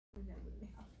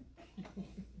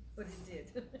what he did.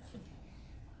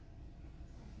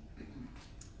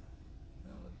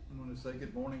 Well, I want to say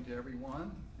good morning to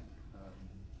everyone.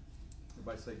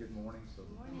 Everybody say good morning. So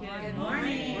Good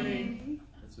morning.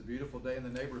 It's a beautiful day in the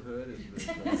neighborhood.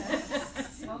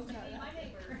 Supposed to be my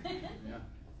neighbor. Yeah.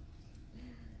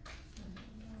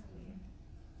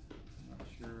 Not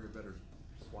sure. I better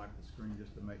swipe the screen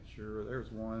just to make sure.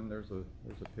 There's one. There's a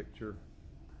picture.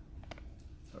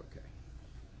 Okay.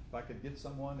 If I could get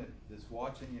someone that's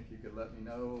watching, if you could let me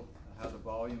know how the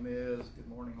volume is. Good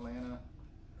morning, Lana.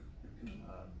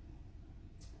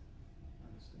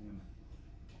 Understand.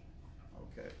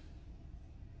 Okay.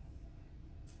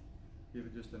 Give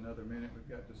it just another minute. We've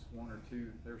got just one or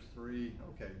two. There's three.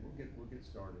 Okay, we'll get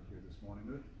started here this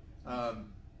morning. Of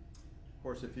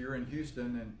course, if you're in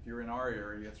Houston and if you're in our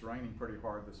area, it's raining pretty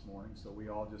hard this morning, so we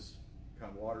all just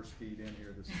kind of water skied in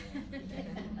here this morning.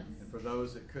 And for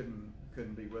those that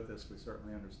couldn't be with us, we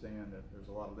certainly understand that there's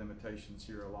a lot of limitations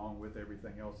here along with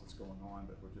everything else that's going on,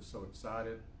 but we're just so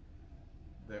excited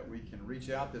that we can reach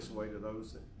out this way to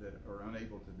those that are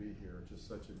unable to be here. It's just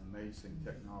such an amazing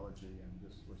technology, and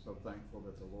just we're so thankful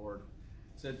that the Lord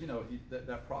said, you know,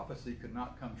 that prophecy could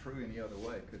not come true any other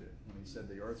way, could it? When he said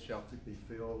the earth shall be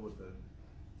filled with the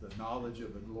knowledge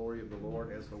of the glory of the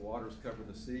Lord as the waters cover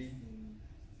the sea.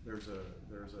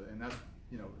 And that's,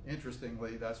 you know,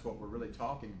 interestingly, that's what we're really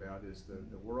talking about is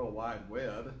the World Wide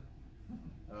Web,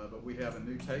 but we have a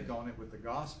new take on it with the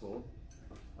gospel.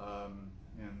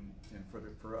 And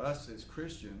for us as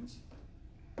Christians,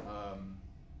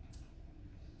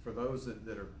 for those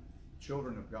that are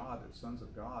children of God, sons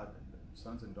of God,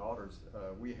 sons and daughters,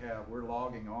 we're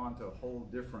logging on to a whole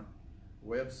different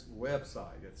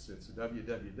website. It's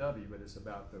www, but it's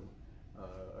about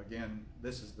again,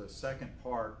 this is the second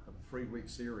part of a 3-week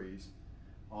series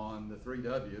on the 3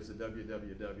 W's, the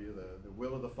www, the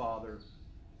will of the Father,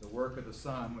 the work of the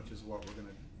Son, which is what we're going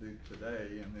to do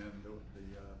today, and then the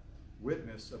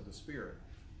witness of the Spirit.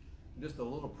 Just a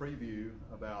little preview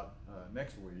about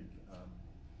next week.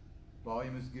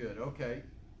 Volume is good. Okay.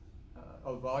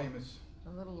 Volume is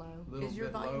a little low. Is your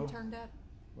volume low. Turned up?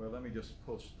 Well, let me just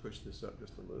push this up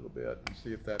just a little bit and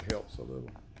see if that helps a little.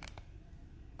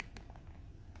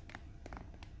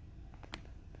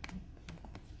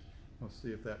 Let's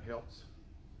see if that helps.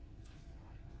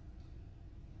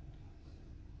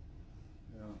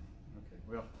 Yeah. Okay.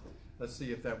 Well, let's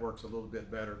see if that works a little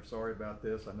bit better. Sorry about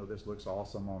this. I know this looks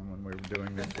awesome on when we were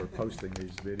doing this. We're posting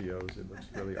these videos. It looks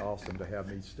really awesome to have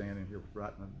me standing here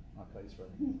right in my face right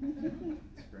on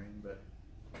the screen, but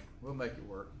we'll make it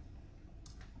work.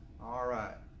 All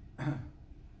right.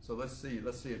 So let's see.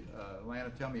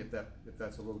 Lana, tell me if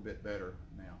that's a little bit better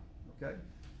now. Okay.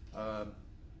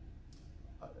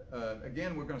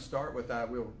 Again, we're going to start with that.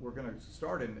 We're going to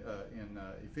start in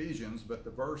Ephesians, but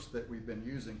the verse that we've been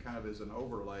using kind of as an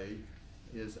overlay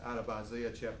is out of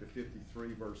Isaiah chapter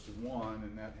 53, verse 1,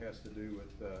 and that has to do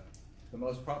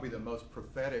with probably the most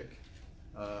prophetic.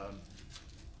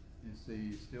 Is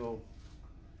the still?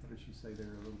 What did she say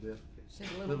there? A little bit.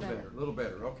 A little better. A little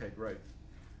better. Okay, great.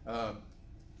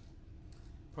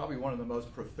 Probably one of the most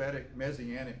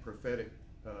messianic prophetic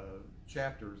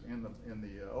chapters in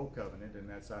the Old Covenant, and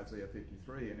that's Isaiah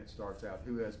 53, and it starts out,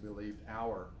 "Who has believed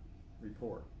our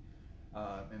report?"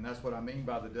 And that's what I mean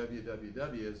by the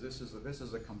www. Is this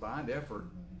is a combined effort,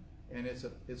 and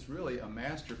it's really a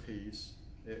masterpiece.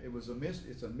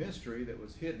 It's a mystery that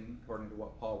was hidden, according to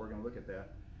what Paul. We're going to look at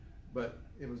that, but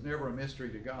it was never a mystery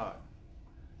to God.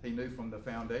 He knew from the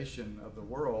foundation of the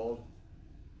world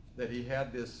that he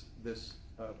had this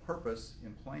purpose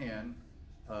and plan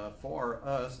for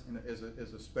us as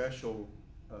a special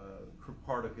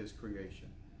part of his creation.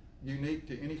 Unique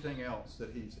to anything else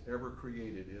that he's ever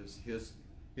created is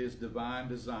his divine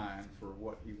design for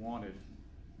what he wanted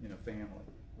in a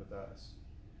family with us.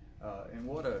 And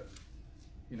what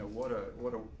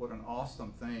an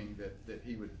awesome thing that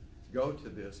he would go to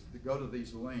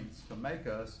these lengths to make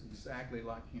us exactly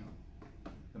like him.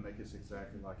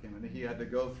 And he had to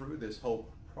go through this whole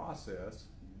process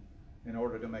in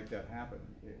order to make that happen.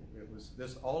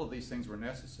 All of these things were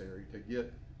necessary to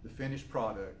get the finished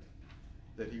product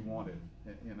that he wanted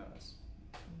in us.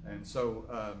 And so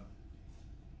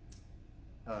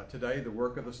today, the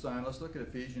work of the Son. Let's look at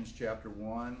Ephesians chapter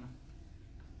 1.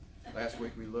 Last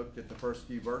week we looked at the first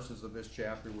few verses of this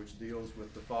chapter, which deals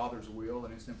with the Father's will,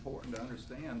 and it's important to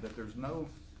understand that there's no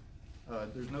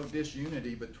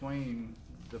disunity between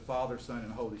the Father, Son,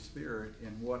 and Holy Spirit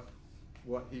in what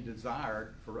he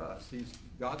desired for us.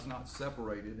 God's not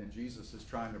separated, and Jesus is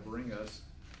trying to bring us,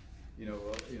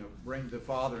 bring the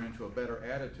Father into a better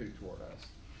attitude toward us.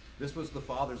 This was the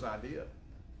Father's idea.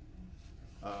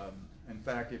 In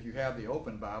fact, if you have the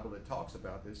open Bible, it talks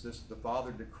about this. The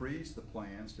Father decrees the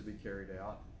plans to be carried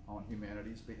out on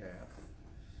humanity's behalf.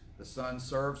 The Son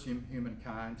serves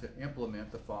humankind to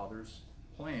implement the Father's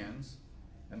plans,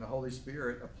 and the Holy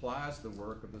Spirit applies the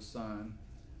work of the Son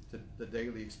to the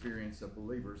daily experience of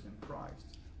believers in Christ.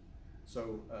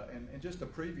 So, and just a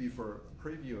preview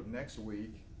of next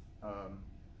week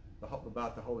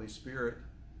about the Holy Spirit.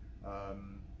 I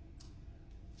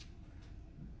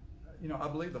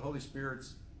believe the Holy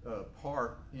Spirit's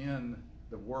part in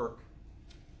the work,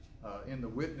 in the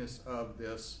witness of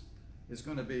this, is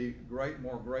going to be a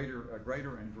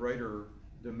greater and greater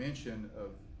dimension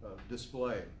of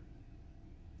display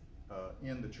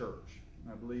in the church.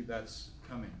 I believe that's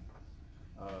coming.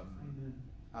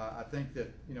 I think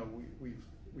that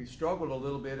we've struggled a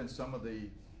little bit in some of the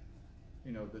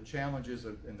the challenges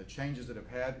and the changes that have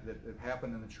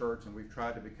happened in the church, and we've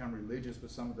tried to become religious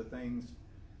with some of the things,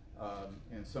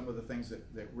 and some of the things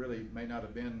that really may not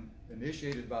have been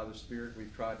initiated by the Spirit.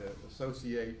 We've tried to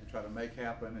associate and try to make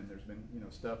happen, and there's been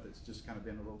stuff that's just kind of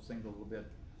been a little bit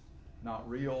not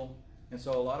real. And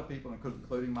so a lot of people,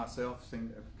 including myself, seem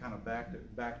to have kind of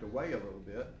backed away a little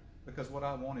bit, because what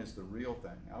I want is the real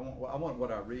thing. I want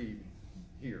what I read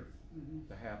here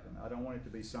to happen. I don't want it to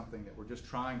be something that we're just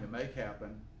trying to make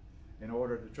happen in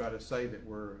order to try to say that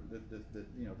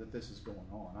that this is going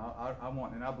on. I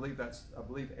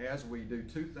believe as we do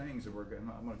two things, that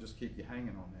I'm going to just keep you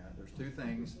hanging on that. There's two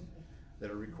things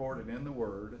that are recorded in the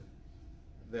Word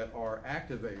that are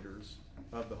activators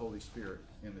of the Holy Spirit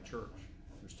in the church.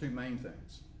 There's two main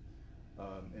things.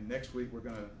 And next week we're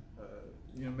going to,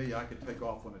 I could take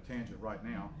off on a tangent right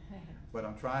now, but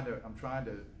I'm trying to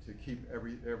keep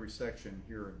every section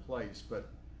here in place. But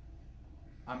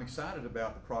I'm excited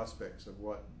about the prospects of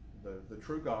what the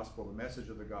true gospel, the message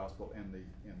of the gospel, and the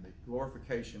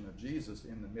glorification of Jesus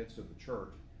in the midst of the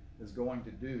church is going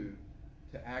to do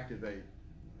to activate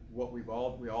what we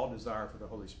all desire for the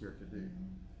Holy Spirit to do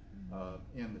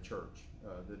in the church.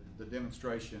 The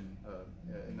demonstration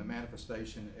and the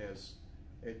manifestation as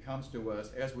it comes to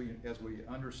us, as we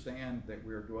understand that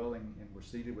we're dwelling and we're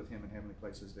seated with Him in heavenly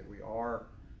places, that we are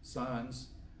sons.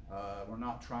 We're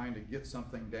not trying to get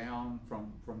something down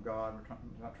from God. We're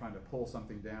not trying to pull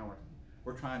something down.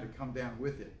 We're trying to come down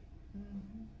with it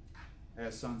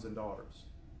as sons and daughters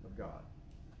of God.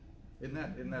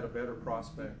 Isn't that a better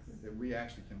prospect, that we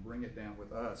actually can bring it down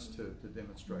with us to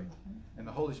demonstrate? And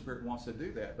the Holy Spirit wants to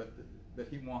do that, but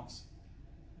He wants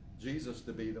Jesus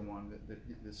to be the one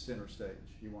the center stage.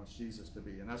 He wants Jesus to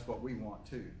be, and that's what we want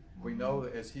too. We know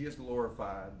that as He is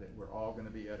glorified, that we're all going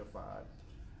to be edified.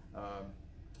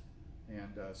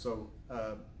 So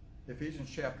Ephesians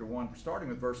chapter 1, starting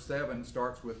with verse 7,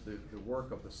 starts with the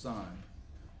work of the Son.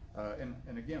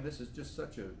 And again, this is just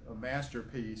such a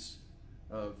masterpiece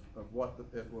of what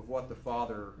the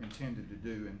Father intended to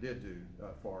do and did do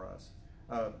for us.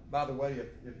 By the way,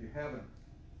 if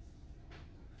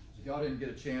y'all didn't get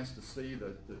a chance to see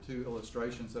the two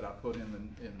illustrations that I put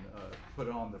put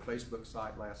on the Facebook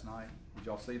site last night, did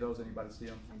y'all see those? Anybody see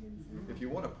them? I didn't see them. If you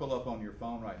want to pull up on your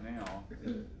phone right now,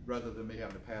 rather than me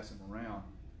having to pass them around,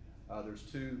 there's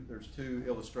two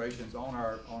illustrations on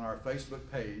our Facebook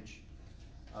page,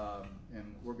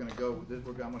 and we're going to go. I'm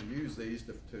going to use these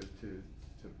to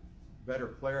better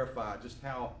clarify just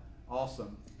how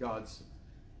awesome God's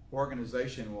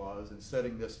organization was in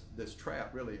setting this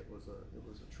trap. Really, it was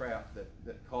a trap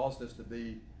that caused us to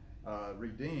be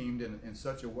redeemed in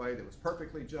such a way that was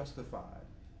perfectly justified,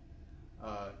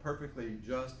 perfectly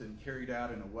just, and carried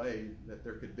out in a way that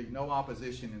there could be no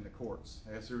opposition in the courts,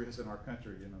 as there is in our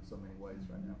country in so many ways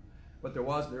right now. But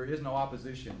there is no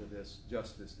opposition to this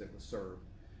justice that was served,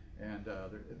 and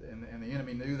the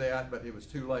enemy knew that, but it was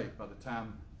too late. By the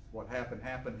time what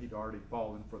happened, he'd already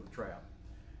fallen for the trap.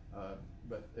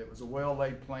 But it was a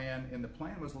well-laid plan, and the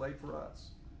plan was laid for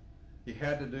us. He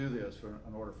had to do this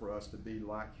in order for us to be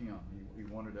like Him. He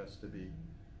wanted us to be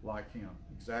like Him,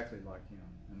 exactly like Him,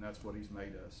 and that's what He's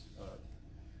made us.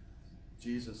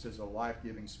 Jesus is a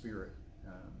life-giving Spirit.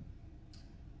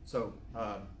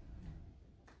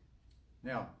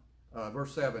 Now,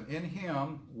 verse 7, in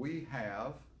Him we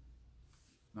have,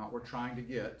 not we're trying to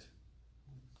get,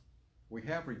 we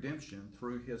have redemption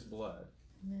through His blood.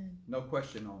 Amen. No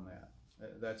question on that.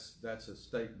 That's a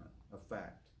statement of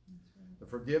fact. Right. The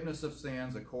forgiveness of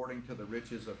sins according to the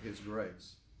riches of His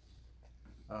grace,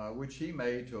 which He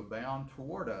made to abound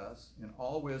toward us in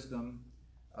all wisdom,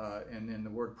 and in the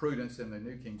word prudence in the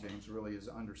New King James really is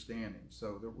understanding.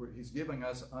 So He's giving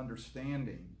us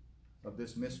understanding of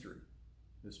this mystery,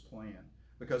 this plan.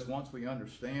 Because once we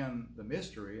understand the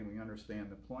mystery and we understand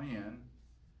the plan,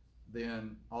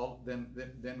 then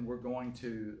we're going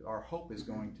to, our hope is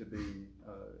going to be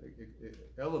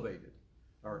elevated.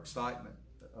 Our excitement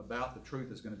about the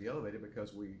truth is going to be elevated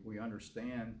because we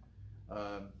understand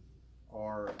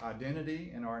our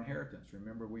identity and our inheritance.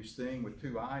 Remember, we sing with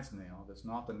two eyes now. That's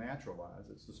not the natural eyes,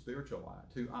 it's the spiritual eye.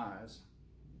 Two eyes,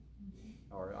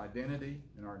 our identity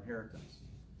and our inheritance.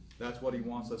 That's what he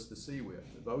wants us to see with,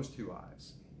 those two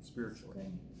eyes, spiritually.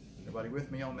 Everybody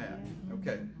with me on that?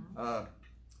 Okay.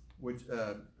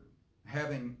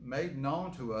 Having made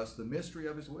known to us the mystery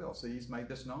of his will. See, he's made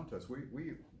this known to us.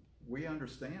 We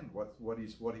understand what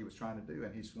he was trying to do,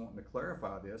 and he's wanting to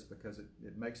clarify this because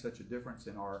it makes such a difference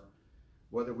in our,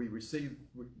 whether we're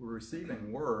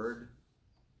receiving word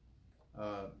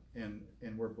and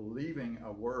we're believing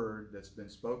a word that's been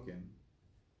spoken,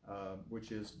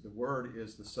 which is, the word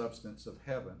is the substance of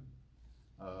heaven.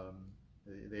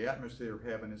 The atmosphere of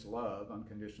heaven is love,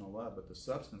 unconditional love, but the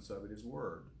substance of it is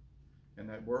word. And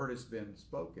that word has been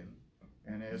spoken.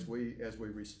 And as we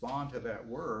respond to that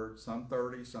word, some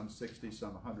 30, some 60,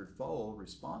 some 100-fold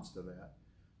response to that.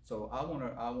 So I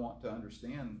want to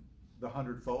understand the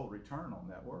 100-fold return on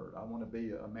that word. I want to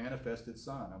be a manifested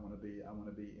son. I want to be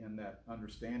in that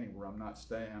understanding where I'm not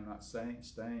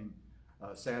staying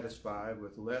satisfied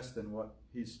with less than what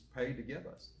he's paid to give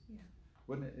us. Yeah.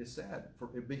 Wouldn't it? It's sad.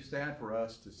 It'd be sad for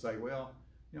us to say, well,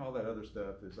 all that other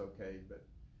stuff is okay, but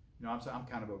I'm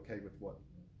kind of okay with what,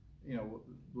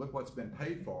 look what's been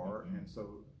paid for, and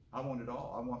so I want it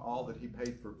all. I want all that he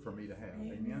paid for me to have.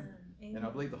 Amen. Amen. And I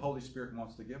believe the Holy Spirit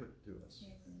wants to give it to us.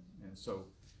 Amen. And so,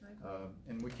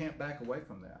 and we can't back away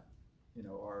from that.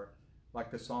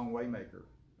 Like the song Waymaker,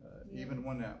 even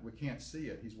when we can't see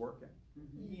it, he's working.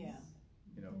 Yeah.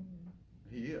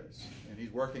 He is, and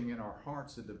he's working in our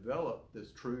hearts to develop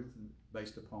this truth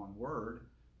based upon word,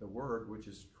 the word, which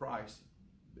is Christ.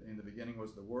 In the beginning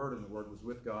was the Word, and the Word was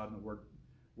with God, and the Word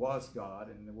was God,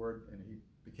 and he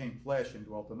became flesh and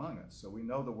dwelt among us. So we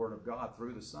know the Word of God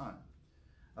through the Son.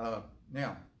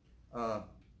 Now,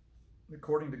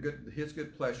 according to his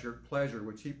good pleasure,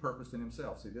 which he purposed in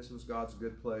himself. See, this was God's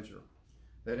good pleasure,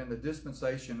 that in the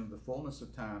dispensation of the fullness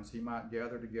of times he might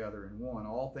gather together in one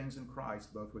all things in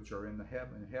Christ, both which are in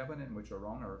heaven and which are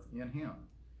on earth, in him.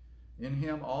 In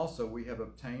him also we have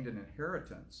obtained an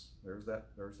inheritance. There's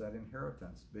that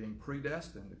inheritance, being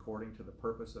predestined according to the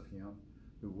purpose of him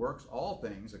who works all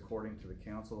things according to the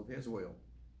counsel of his will,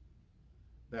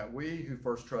 that we who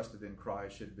first trusted in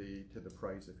Christ should be to the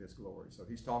praise of his glory. So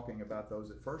he's talking about those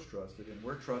that first trusted, and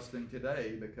we're trusting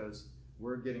today because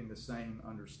we're getting the same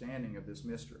understanding of this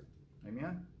mystery.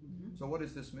 Amen? Mm-hmm. So what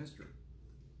is this mystery?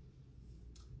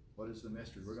 What is the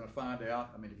mystery? We're going to find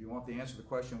out. If you want the answer to the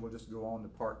question, we'll just go on to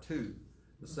part 2,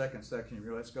 the second section.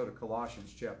 Let's go to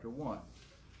Colossians chapter 1.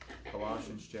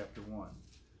 Colossians chapter 1.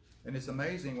 And it's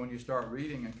amazing when you start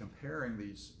reading and comparing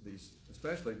these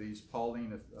especially these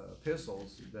Pauline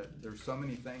epistles, that there's so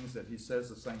many things that he says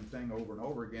the same thing over and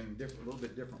over again in a little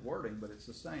bit different wording, but it's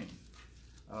the same.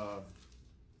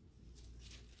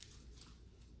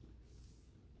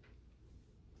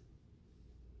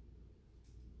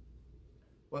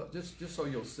 Well, just so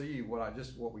you'll see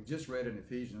what we just read in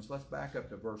Ephesians, let's back up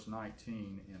to verse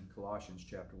 19 in Colossians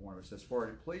chapter 1. It says, "For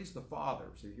it pleased the Father."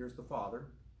 See, here's the Father.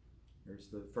 Here's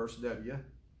the first W.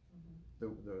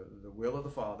 The will of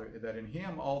the Father, that in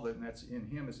him and that's in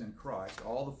him is in Christ,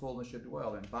 all the fullness should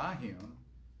dwell, and by him.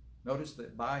 Notice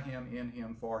that by him, in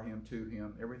him, for him, to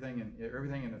him, everything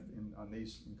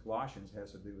in Colossians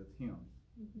has to do with him.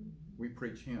 Mm-hmm. We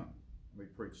preach him. We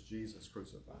preach Jesus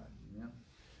crucified.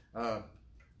 Amen.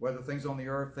 Whether things on the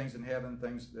earth, things in heaven,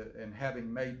 and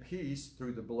having made peace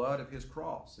through the blood of his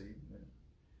cross. See,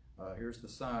 here's the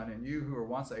Son. And you who were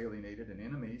once alienated and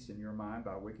enemies in your mind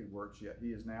by wicked works, yet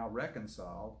he is now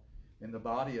reconciled in the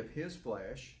body of his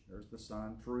flesh. There's the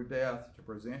Son, through death, to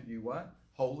present you what?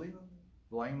 Holy,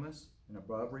 blameless, and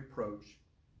above reproach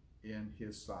in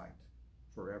his sight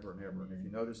forever and ever. And if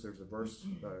you notice, there's a verse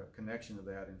connection to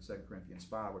that in 2 Corinthians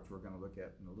 5, which we're going to look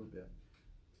at in a little bit.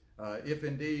 If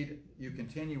indeed you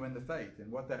continue in the faith.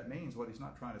 And what that means, what he's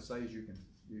not trying to say is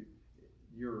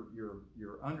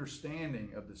your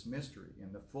understanding of this mystery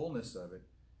and the fullness of it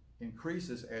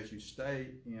increases as you stay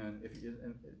in,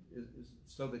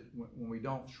 so that when we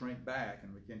don't shrink back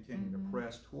and we continue to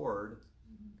press toward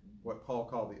what Paul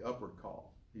called the upward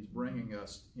call. He's bringing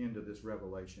us into this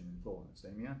revelation in fullness.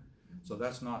 Amen? So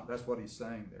that's what he's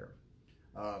saying there.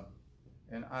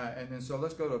 And then so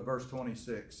let's go to verse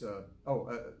 26.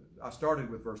 I started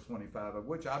with verse 25, of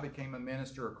which I became a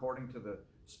minister according to the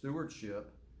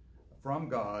stewardship from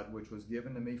God, which was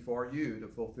given to me for you to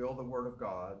fulfill the word of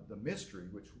God, the mystery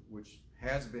which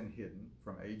has been hidden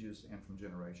from ages and from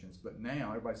generations, but now,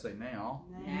 everybody say now,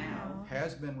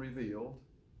 has been revealed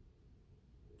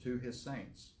to his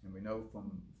saints. And we know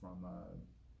from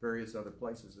various other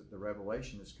places that the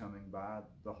revelation is coming by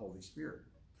the Holy Spirit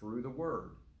through the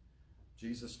Word.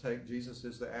 Jesus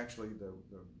is the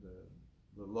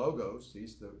logos.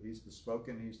 He's the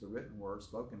spoken. He's the written word,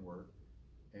 spoken word,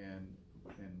 and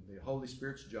the Holy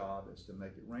Spirit's job is to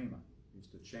make it rhema. He's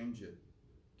to change it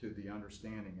to the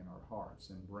understanding in our hearts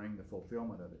and bring the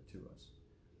fulfillment of it to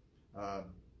us.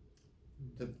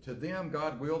 To them,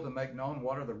 God willed to make known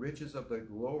what are the riches of the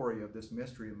glory of this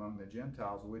mystery among the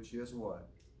Gentiles, which is what?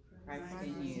 Christ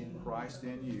in you. Christ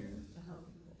in you.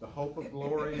 The hope of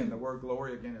glory, and the word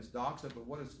glory again is doxa, but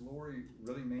what does glory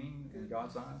really mean in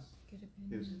God's eyes?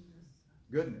 His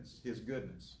goodness, His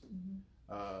goodness.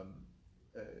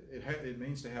 It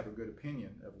means to have a good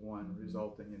opinion of one,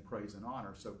 resulting in praise and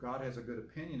honor. So God has a good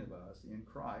opinion of us in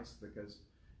Christ because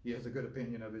He has a good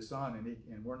opinion of His Son,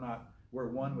 and we're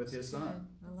one with His Son.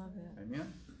 I love that.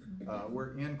 Amen.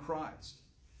 We're in Christ.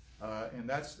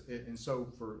 And so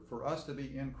for us to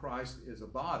be in Christ as a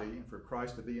body, and for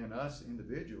Christ to be in us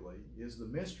individually, is the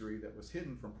mystery that was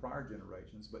hidden from prior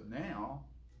generations, but now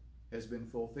has been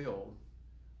fulfilled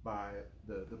by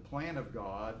the plan of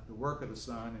God, the work of the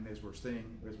Son, and as we're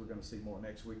going to see more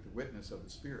next week, the witness of the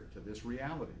Spirit to this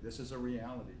reality. This is a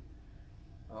reality.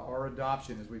 Our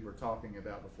adoption, as we were talking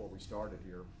about before we started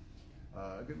here.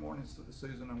 Good morning,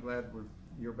 Susan. I'm glad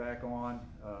you're back on.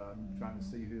 Trying to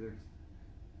see who there's.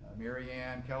 Mary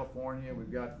Ann, California.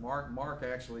 We've got Mark. Mark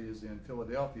actually is in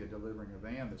Philadelphia delivering a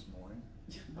van this morning.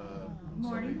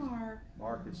 Morning, Mark.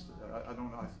 Mark is, I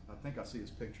don't know, I think I see his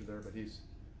picture there, but he's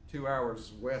 2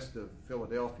 hours west of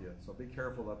Philadelphia. So be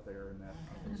careful up there in that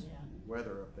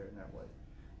weather up there in that way.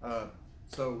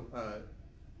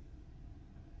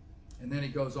 And then he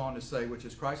goes on to say, which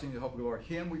is Christ in you, the hope of glory.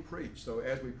 Him we preach. So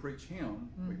as we preach Him,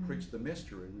 we preach the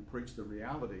mystery, we preach the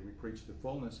reality, we preach the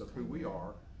fullness of who we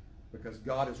are, because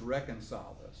God has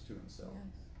reconciled us to Himself.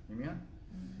 Yes.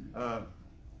 Amen?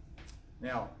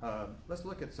 Now, let's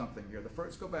look at something here.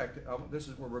 Let's go back to, this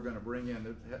is where we're going to bring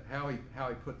in how he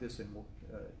put this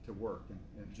to work.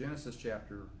 In Genesis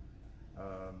chapter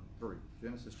 3.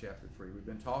 Genesis chapter 3. We've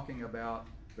been talking about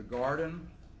the garden.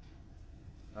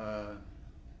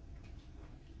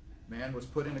 Man was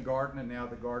put in a garden, and now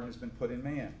the garden has been put in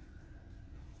man.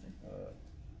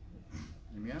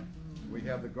 Amen? We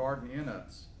have the garden in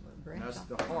us. And that's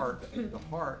the heart.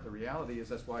 The reality is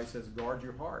that's why He says guard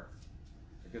your heart,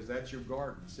 because that's your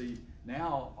garden. See,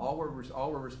 now all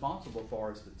we're responsible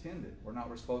for is to tend it. We're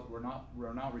not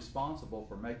responsible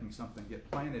for making something get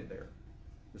planted there.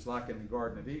 Just like in the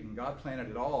Garden of Eden, God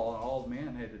planted it all, and all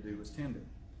man had to do was tend it.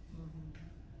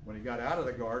 When He got out of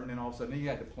the garden, then all of a sudden He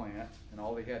had to plant, and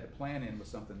all He had to plant in was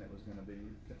something that was going to be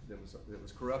that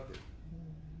was corrupted.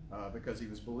 Because he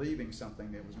was believing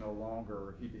something that was no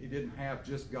longer, he didn't have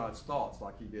just God's thoughts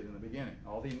like he did in the beginning.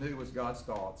 All he knew was God's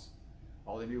thoughts.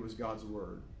 All he knew was God's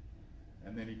word.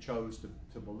 And then he chose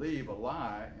to believe a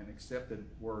lie and accepted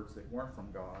words that weren't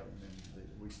from God. And then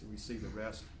we see the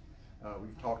rest.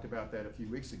 We've talked about that a few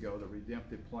weeks ago, the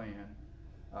redemptive plan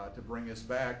to bring us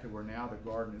back to where now the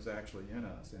garden is actually in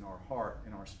us, in our heart,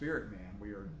 in our spirit man.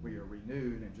 We are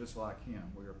renewed, and just like Him,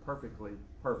 we are perfectly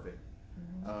perfect.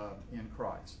 In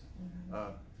Christ.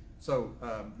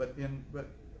 But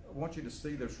I want you to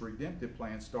see this redemptive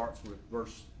plan starts with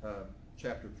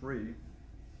chapter 3.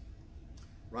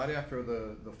 Right after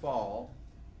the fall,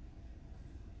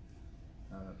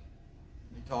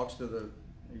 he talks to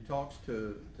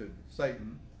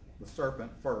Satan, the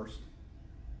serpent, first,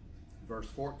 verse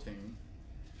 14,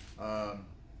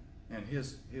 and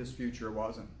his future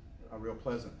wasn't a real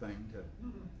pleasant thing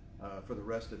for the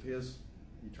rest of his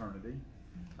eternity.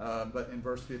 But in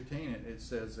verse 15 it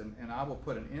says, and I will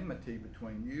put an enmity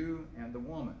between you and the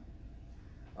woman.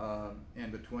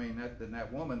 And between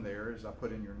that woman there, as I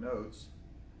put in your notes,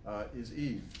 is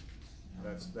Eve.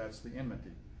 That's the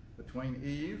enmity. Between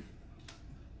Eve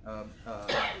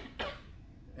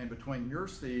and between your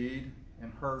seed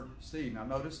and her seed. Now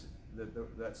notice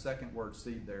that second word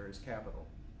seed there is capital.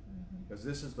 Because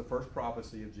this is the first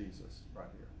prophecy of Jesus right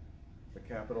here. The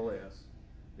capital S.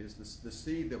 Is the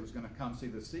seed that was going to come. See,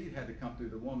 the seed had to come through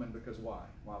the woman because why?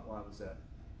 Why was that?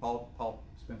 Paul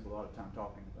spends a lot of time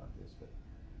talking about this, but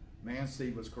man's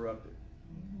seed was corrupted.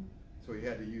 So he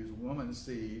had to use woman's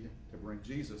seed to bring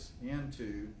Jesus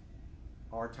into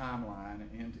our timeline,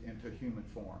 into human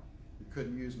form. He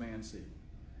couldn't use man's seed.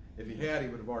 If he had, he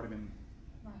would have already been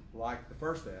like the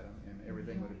first Adam, and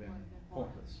everything would have been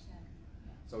pointless.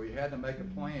 So he had to make a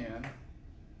plan.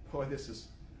 Boy, this is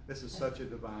such a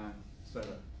divine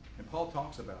setup. And Paul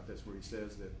talks about this where he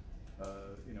says that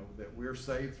that we're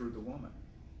saved through the woman.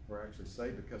 We're actually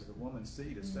saved because the woman's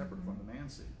seed is separate from the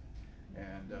man's seed.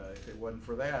 And if it wasn't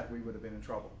for that, we would have been in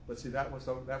trouble. But see, that was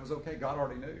okay. God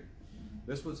already knew.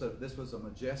 This was a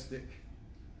majestic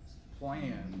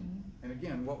plan. And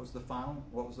again, what was the final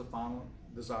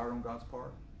desire on God's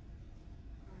part?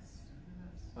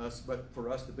 Us, but for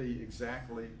us to be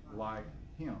exactly like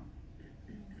Him.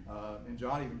 And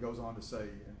John even goes on to say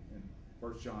in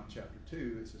 1 John chapter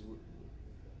 2, it says,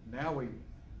 now we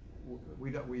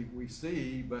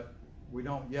see, but we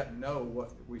don't yet know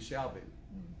what we shall be.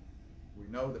 We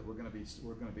know that we're going to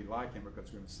be like Him because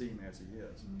we're going to see Him as He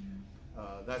is.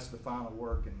 That's the final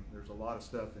work, and there's a lot of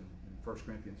stuff in 1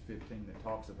 Corinthians 15 that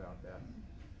talks about that,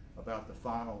 about the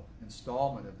final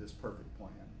installment of this perfect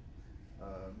plan,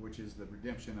 which is the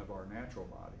redemption of our natural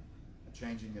body,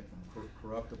 changing it from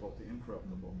corruptible to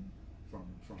incorruptible, from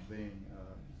being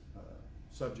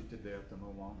subject to death to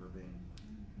no longer being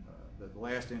the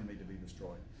last enemy to be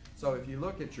destroyed. So if you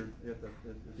look at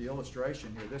the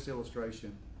illustration here, this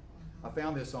illustration, I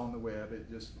found this on the web. It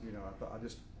just, I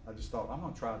just thought, I'm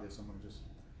going to try this. I'm going to just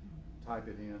type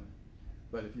it in.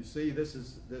 But if you see, this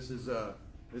is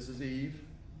Eve.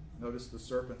 Notice the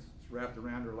serpent's wrapped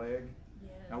around her leg.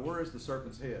 Yes. Now, where is the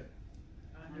serpent's head?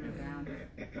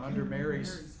 Under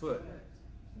Mary's foot.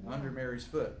 Under Mary's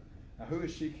foot. Now, who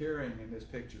is she carrying in this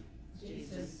picture?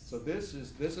 Jesus. So this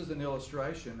is an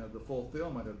illustration of the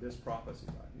fulfillment of this prophecy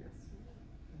right here.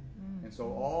 And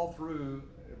so all through,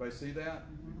 everybody see that?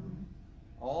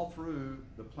 All through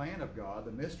the plan of God,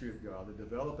 the mystery of God, the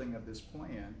developing of this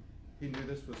plan, He knew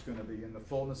this was going to be in the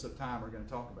fullness of time. We're going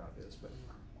to talk about this, but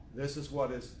this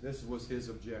was His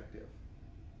objective,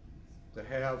 to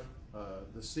have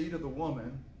the seed of the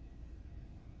woman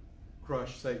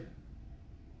crush Satan.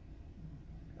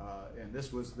 And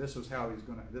this was how it's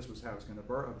going to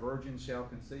birth. A virgin shall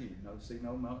conceive. No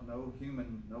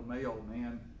human, no male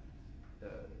man.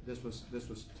 This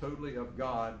was totally of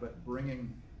God, but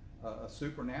bringing a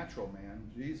supernatural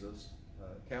man, Jesus,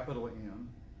 capital M,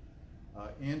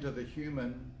 into the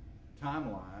human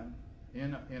timeline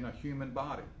in a human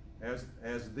body as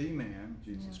the man,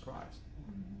 Jesus Christ.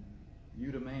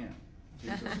 You to man,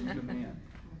 Jesus, you to man.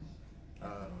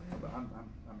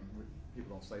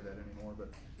 People don't say that anymore, but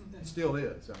it still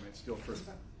is. I mean, it's still true.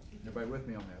 Everybody with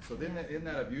me on that? So isn't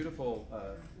that a beautiful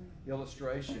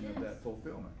illustration of that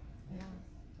fulfillment?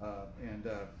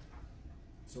 Yeah.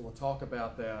 So we'll talk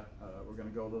about that. We're going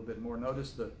to go a little bit more.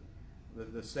 Notice the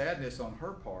sadness on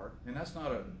her part, and that's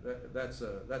a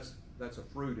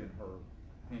fruit in her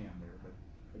hand there. But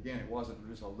again, it wasn't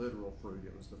just a literal fruit.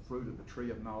 It was the fruit of the tree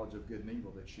of knowledge of good and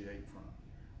evil that she ate from,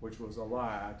 which was a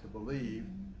lie to believe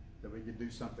that we could do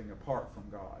something apart from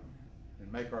God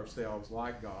and make ourselves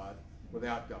like God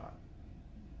without God.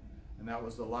 And that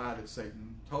was the lie that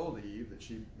Satan told Eve, that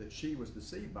she was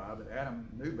deceived by. But Adam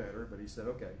knew better, but he said,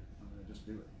 okay, I'm going to just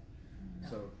do it.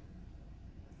 So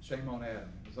shame on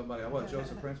Adam.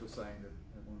 Joseph Prince was saying that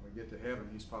when we get to heaven,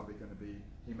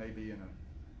 he may be in a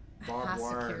barbed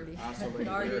wire, isolated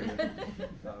area.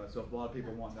 So a lot of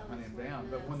people want to hunt him down.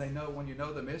 But when you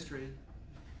know the mystery,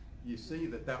 you see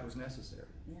that was necessary.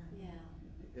 Yeah.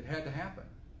 It had to happen.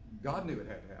 God knew it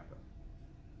had to happen.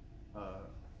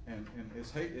 And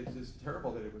it's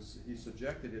terrible that He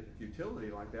subjected it to futility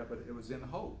like that, but it was in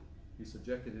hope. He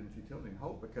subjected it in futility and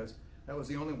hope because that was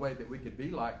the only way that we could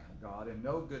be like God and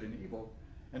know good and evil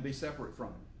and be separate from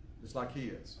Him, just like He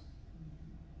is.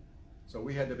 So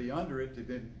we had to be under it to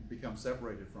then become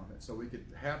separated from it, so we could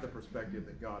have the perspective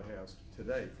that God has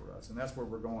today for us. And that's where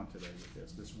we're going today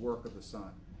with this work of the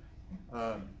Son.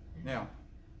 Now,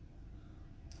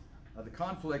 the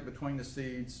conflict between the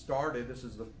seeds started, this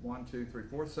is the 1, 2, 3,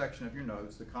 4th section of your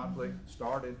notes, the conflict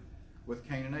started with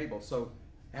Cain and Abel. So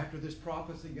after this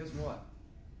prophecy, guess what?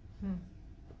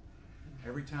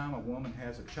 Every time a woman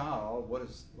has a child, what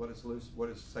is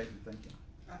Satan thinking?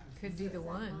 Could be the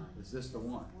one. Is this the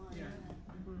one? Yeah.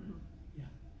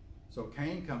 So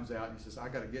Cain comes out and he says, I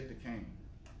got to get to Cain.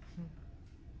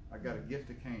 I got to get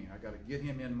to Cain. I got to get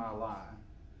him in my lie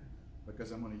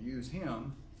because I'm going to use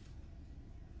him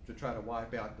to try to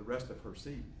wipe out the rest of her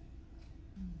seed.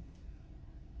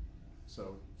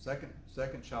 So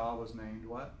second child was named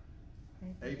what?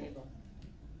 Abel.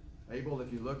 Abel,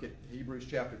 if you look at Hebrews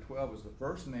chapter 12, was the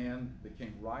first man that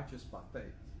became righteous by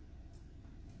faith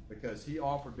because he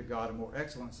offered to God a more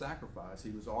excellent sacrifice.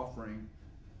 He was offering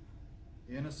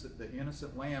the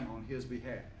innocent lamb on his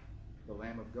behalf, the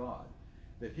Lamb of God,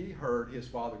 that he heard his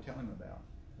father tell him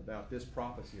about this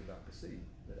prophecy about the seed,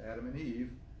 that Adam and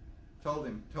Eve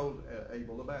told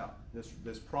Abel about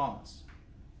this promise.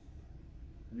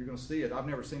 And you're going to see it. I've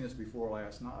never seen this before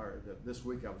last night, or this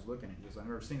week I was looking at this. I've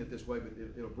never seen it this way, but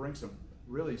it'll bring some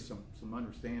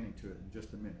understanding to it in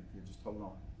just a minute. If you just hold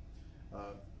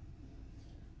on.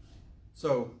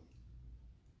 So,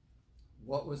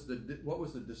 what was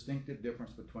the distinctive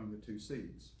difference between the two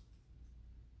seeds?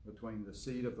 Between the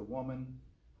seed of the woman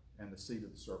and the seed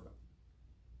of the serpent.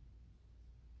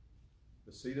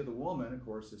 The seed of the woman, of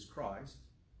course, is Christ.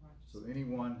 So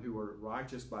anyone who were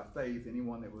righteous by faith,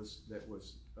 anyone that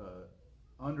was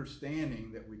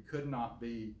understanding that we could not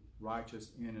be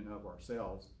righteous in and of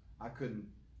ourselves, I couldn't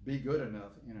be good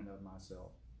enough in and of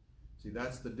myself. See,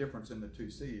 that's the difference in the two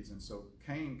seeds. And so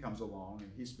Cain comes along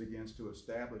and he begins to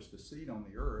establish the seed on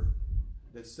the earth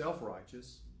that's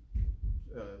self-righteous,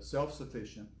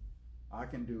 self-sufficient. I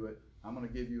can do it. I'm going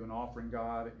to give you an offering,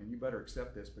 God, and you better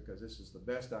accept this because this is the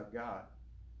best I've got.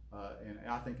 And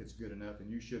I think it's good enough,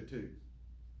 and you should too.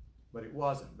 But it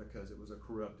wasn't, because it was a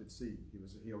corrupted seed.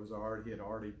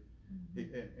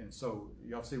 And so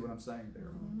y'all see what I'm saying there?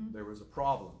 Mm-hmm. There was a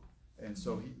problem, and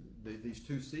so these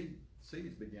two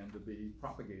seeds began to be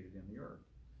propagated in the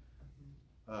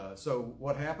earth. So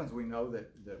what happens? We know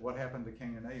that what happened to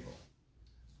Cain and Abel.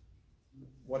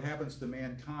 What happens to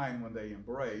mankind when they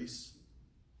embrace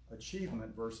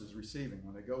achievement versus receiving?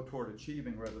 When they go toward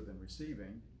achieving rather than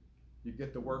receiving, you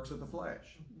get the works of the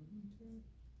flesh.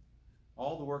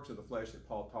 All the works of the flesh that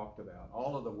Paul talked about,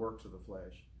 all of the works of the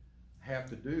flesh have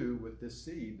to do with this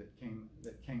seed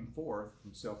that came forth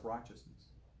from self-righteousness.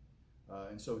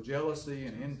 And so jealousy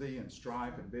and envy and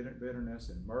strife and bitterness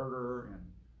and murder and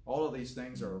all of these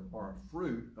things are a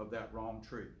fruit of that wrong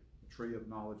tree, the tree of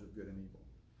knowledge of good and evil.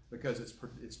 Because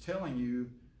it's telling you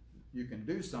you can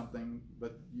do something,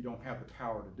 but you don't have the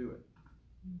power to do it.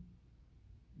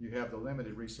 You have the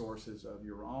limited resources of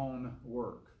your own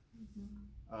work.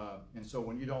 And so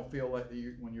when you don't feel like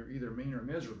when you're either mean or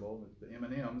miserable, the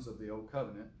M&Ms of the old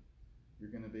covenant, you're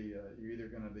either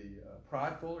going to be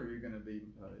prideful, or you're going to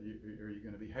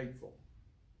be hateful.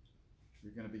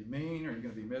 You're going to be mean, or you're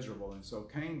going to be miserable. And so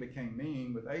Cain became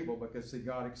mean with Abel because, see,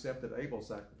 God accepted Abel's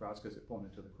sacrifice because it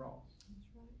pointed to the cross.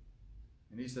 That's right.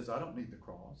 And he says, I don't need the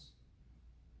cross.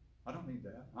 I don't need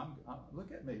that.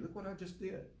 Look at me. Look what I just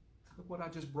did. Look what I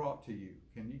just brought to you.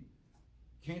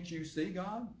 Can't you see,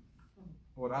 God,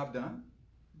 what I've done?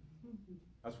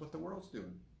 That's what the world's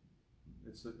doing.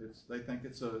 They think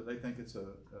it's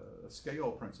a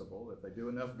scale principle. If they do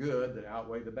enough good that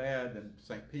outweigh the bad, then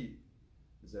St. Pete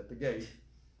is at the gate.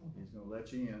 He's going to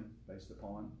let you in based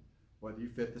upon whether you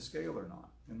fit the scale or not.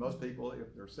 And most people,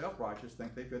 if they're self-righteous,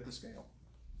 think they fit the scale.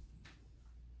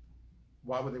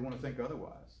 Why would they want to think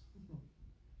otherwise?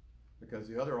 Because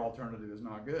the other alternative is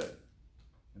not good.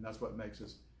 And that's what makes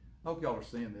us, I hope y'all are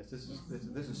seeing this.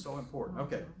 This is so important.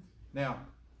 Okay, now,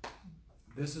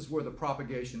 this is where the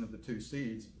propagation of the two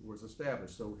seeds was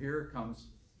established. So here comes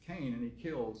Cain, and he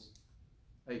kills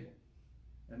Abel.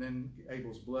 And then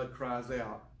Abel's blood cries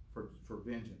out for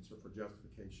vengeance or for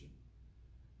justification.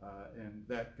 And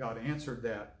that God answered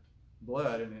that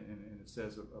blood, and it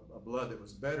says a blood that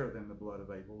was better than the blood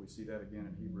of Abel. We see that again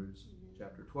in Hebrews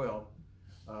chapter 12.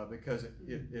 Because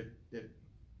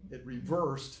it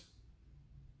reversed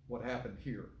what happened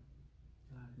here.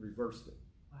 Reversed it.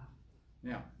 Wow.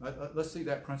 Now, let's see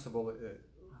that principle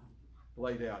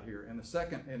laid out here. And the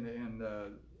second, in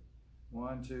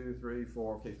 1, 2, 3,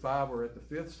 4, okay, 5, we're at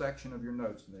the 5th section of your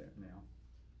notes now.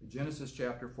 Genesis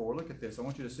chapter 4. Look at this. I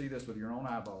want you to see this with your own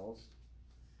eyeballs.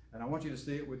 And I want you to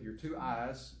see it with your two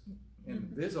eyes in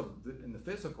the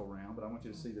physical realm, but I want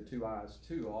you to see the two eyes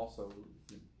too also.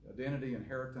 Identity,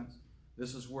 inheritance.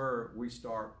 This is where we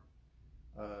start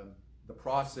the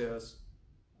process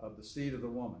of the seed of the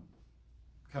woman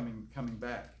coming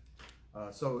back.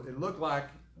 So it looked like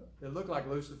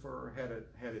Lucifer had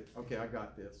it. Okay, I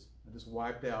got this. I just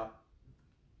wiped out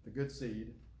the good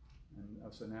seed,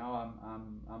 and so now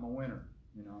I'm a winner.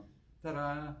 You know,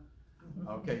 ta-da!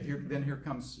 Okay, here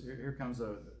comes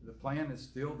the plan is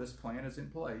still. This plan is in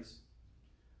place.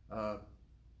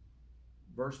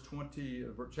 Verse 20,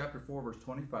 chapter 4, verse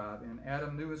 25, and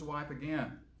Adam knew his wife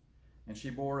again, and she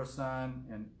bore a son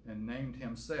and named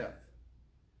him Seth.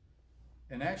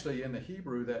 And actually in the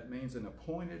Hebrew that means an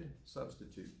appointed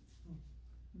substitute.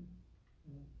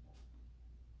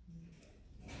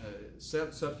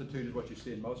 Substitute is what you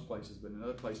see in most places, but in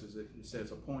other places it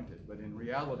says appointed. But in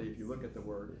reality, if you look at the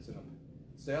word,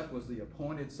 Seth was the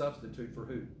appointed substitute for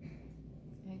who?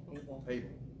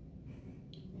 Abel.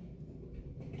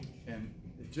 And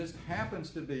it just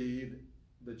happens to be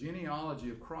the genealogy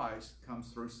of Christ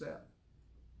comes through Seth.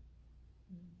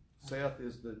 Seth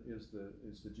is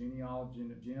the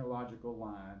genealogical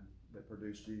line that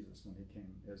produced Jesus when he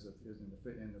came as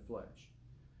in the flesh.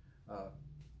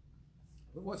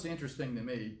 But what's interesting to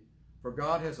me, for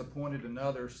God has appointed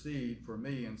another seed for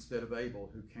me instead of Abel,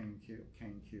 who Cain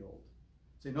killed.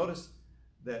 See, notice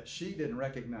that she didn't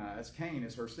recognize Cain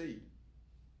as her seed.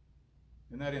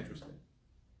 Isn't that interesting?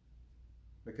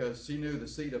 Because she knew the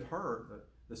seed of her,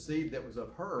 the seed that was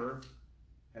of her,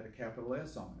 had a capital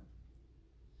S on it.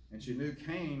 And she knew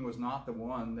Cain was not the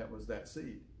one that was that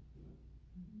seed.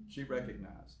 She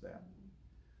recognized that.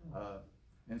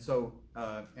 And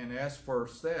as for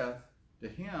Seth, to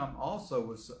him also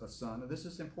was a son. And this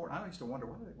is important. I used to wonder,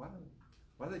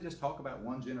 why do they just talk about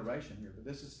one generation here? But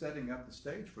this is setting up the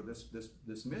stage for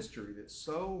this mystery that's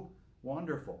so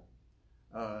wonderful.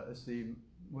 Let's see,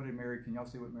 what did Mary, can y'all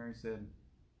see what Mary said?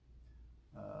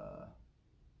 I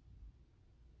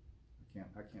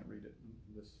can't read it.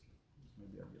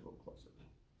 Maybe I'll get a little closer.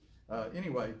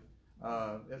 Anyway,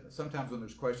 sometimes when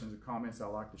there's questions and comments, I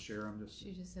like to share them.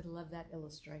 She just said, love that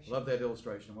illustration. Love that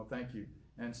illustration. Well, thank you.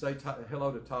 And say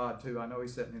hello to Todd, too. I know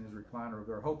he's sitting in his recliner over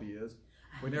there. I hope he is.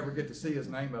 We never get to see his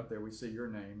name up there. We see your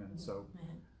name. And so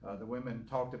the women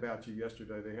talked about you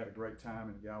yesterday. They had a great time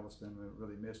in Galveston. We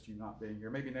really missed you not being here.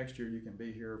 Maybe next year you can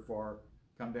be here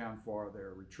come down for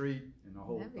their retreat and the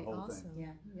whole awesome.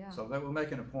 thing. Yeah. So that we'll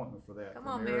make an appointment for that. Come for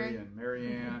on, Mary and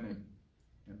Marianne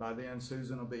and by then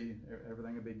Susan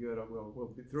everything will be good.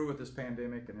 We'll be through with this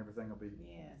pandemic and everything will be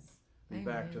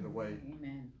back to the way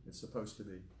it's supposed to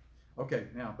be. Okay,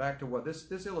 now back to what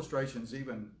this illustration's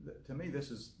even, to me, this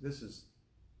is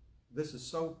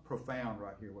so profound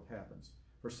right here what happens.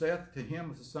 For Seth, to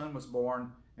him the son was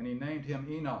born, and he named him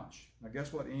Enosh. Now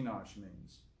guess what Enosh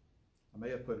means? I may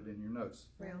have put it in your notes.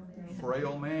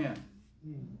 Frail man.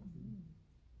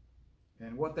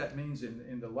 And what that means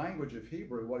in the language of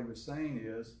Hebrew, what he was saying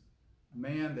is a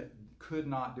man that could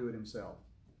not do it himself.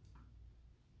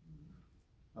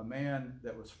 A man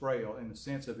that was frail in the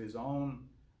sense of his own,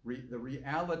 the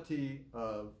reality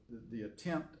of the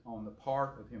attempt on the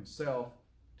part of himself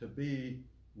to be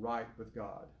right with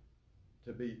God,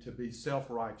 to be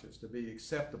self-righteous, to be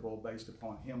acceptable based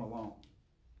upon him alone.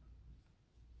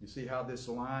 You see how this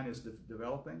line is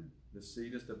developing? This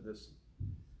seed is this.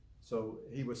 So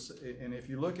he was, and if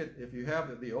you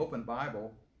have the open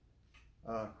Bible,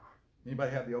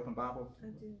 anybody have the open Bible? I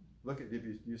do. Look at,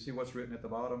 you see what's written at the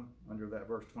bottom under that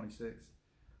verse 26?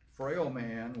 Frail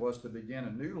man was to begin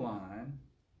a new line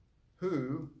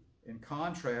who, in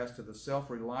contrast to the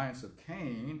self-reliance of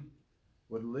Cain,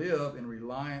 would live in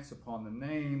reliance upon the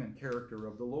name and character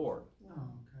of the Lord. Oh,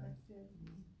 okay. That's good.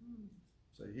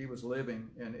 So he was living,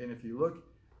 and if you look,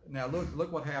 now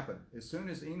look what happened. As soon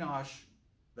as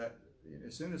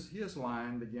his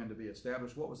line began to be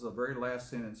established, what was the very last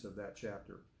sentence of that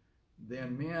chapter?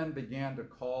 Then men began to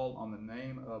call on the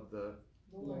name of the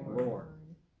Lord.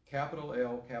 Capital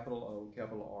L, capital O,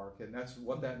 capital R. And that's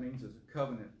what that means, is a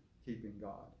covenant-keeping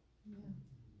God. Yeah.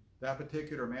 That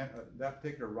particular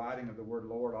writing of the word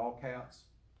Lord, all caps,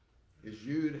 is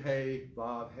Yud, Hey,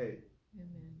 Vav, Hey.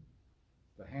 Amen.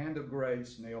 The hand of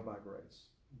grace nailed by grace.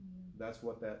 Mm-hmm. That's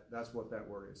what that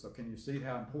word is. So can you see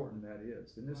how important that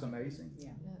is? Isn't this amazing?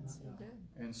 Yeah. That's so good.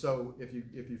 And so if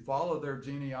you follow their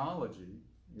genealogy,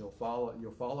 you'll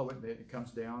follow it. It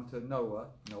comes down to Noah.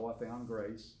 Noah found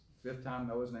grace. 5th time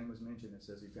Noah's name was mentioned, it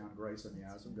says he found grace in the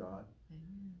eyes of God.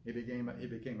 Amen. He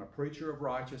became a preacher of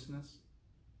righteousness.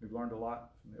 We've learned a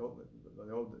lot from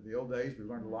the old days. We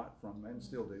learned a lot from, and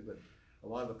still do, but a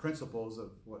lot of the principles of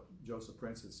what Joseph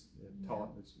Prince has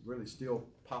taught, it really still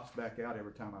pops back out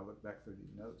every time I look back through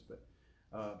these notes. But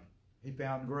he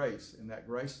found grace, and that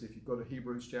grace, if you go to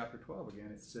Hebrews chapter 12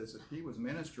 again, it says that he was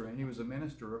ministering. He was a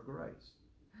minister of grace,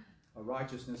 a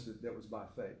righteousness that was by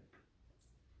faith.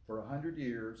 For 100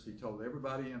 years, he told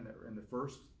everybody in the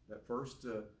first that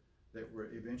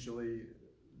were eventually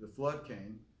the flood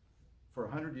came. For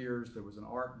 100 years, there was an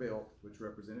ark built, which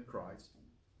represented Christ,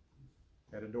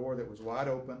 had a door that was wide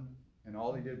open, and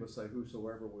all he did was say,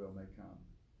 whosoever will may come.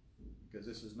 Because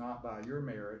this is not by your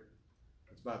merit,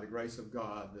 it's by the grace of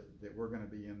God that we're going to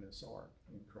be in this ark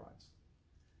in Christ.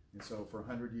 And so for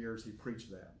 100 years, he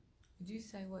preached that. Would you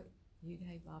say what Yud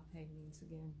Hey Vav Hey means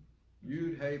again?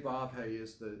 Yud Hey Vav Hey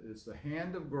is the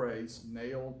hand of grace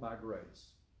nailed by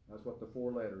grace. That's what the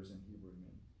 4 letters in Hebrew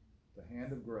mean. The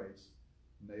hand of grace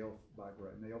nailed by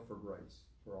grace, nailed for grace,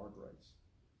 for our grace.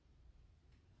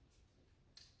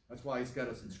 That's why he's got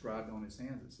us inscribed on his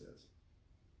hands, it says.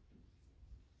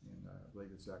 And I believe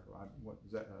it's Zechariah. What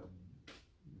is that?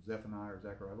 Zephaniah or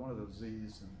Zechariah? One of those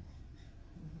Z's. And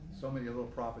so many little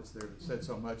prophets there that said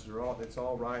so much. It's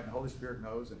all right, and the Holy Spirit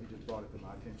knows, and He just brought it to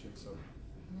my attention. So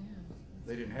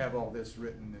they didn't have all this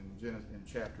written in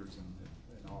chapters and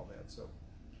all that. So,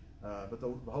 but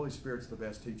the Holy Spirit's the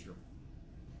best teacher.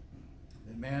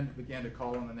 And man began to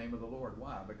call on the name of the Lord.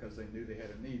 Why? Because they knew they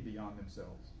had a need beyond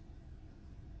themselves.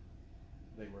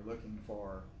 They were looking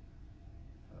for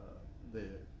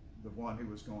the one who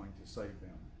was going to save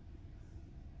them.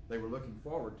 They were looking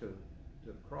forward to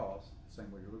the cross, the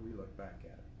same way we look back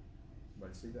at it.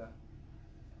 Everybody see that?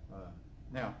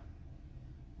 Now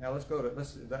let's go to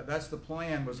that's the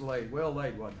plan was well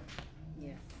laid, wasn't it?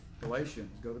 Yes.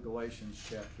 Galatians. Go to Galatians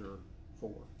chapter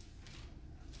 4.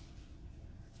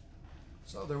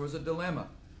 So there was a dilemma.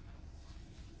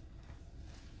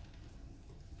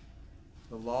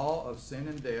 The law of sin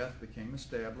and death became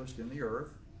established in the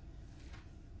earth.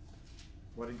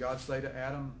 What did God say to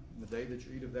Adam? The day that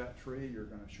you eat of that tree, you're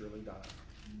going to surely die.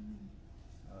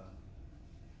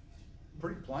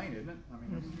 Pretty plain, isn't it?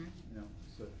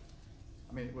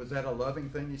 I mean, was that a loving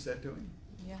thing He said to him?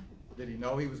 Yeah. Did he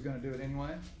know he was going to do it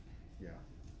anyway? Yeah.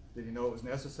 Did he know it was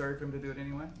necessary for him to do it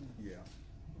anyway? Yeah.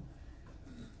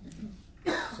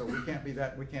 So we can't be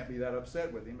that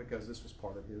upset with him because this was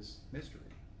part of his mystery.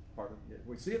 Part of it. If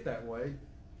we see it that way,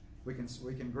 we can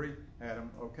greet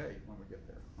Adam okay when we get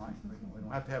there, right? We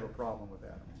don't have to have a problem with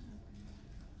Adam.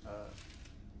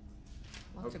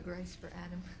 Lots of grace for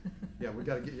Adam. Yeah,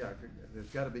 there's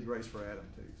got to be grace for Adam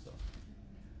too. So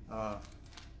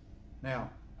now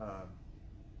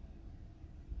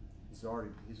his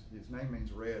name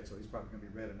means red, so he's probably going to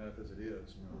be red enough as it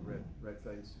is. Red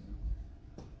face.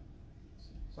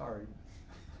 Sorry.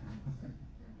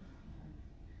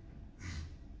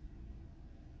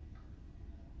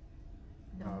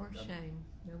 No more shame.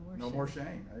 No more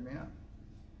shame. Amen.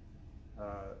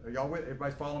 Are y'all with?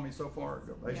 Everybody's following me so far?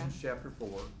 Galatians chapter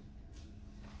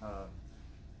 4.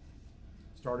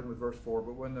 Starting with verse 4.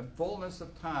 But when the fullness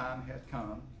of time had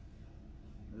come,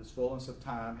 this fullness of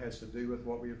time has to do with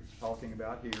what we're talking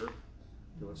about here,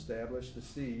 to establish the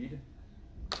seed,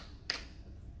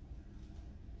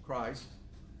 Christ.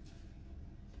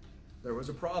 There was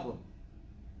a problem.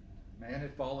 Man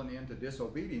had fallen into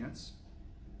disobedience,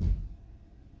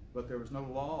 but there was no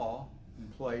law in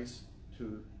place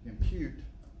to impute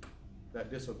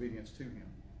that disobedience to him.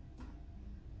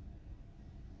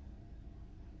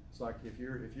 It's like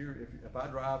if I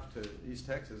drive to East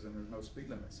Texas and there's no speed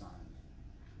limit sign,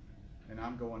 and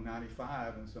I'm going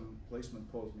 95 and some policeman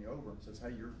pulls me over and says,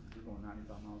 "Hey, you're going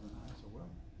 95 miles an hour." I said, "Well,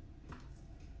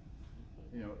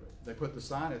 they put the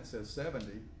sign that says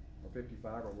 70 or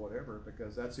 55 or whatever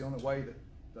because that's the only way that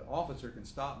the officer can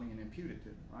stop me and impute it to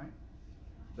me, right?"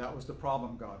 That was the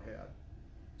problem God had.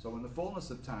 So in the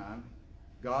fullness of time,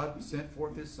 God sent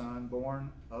forth His Son,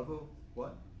 born of a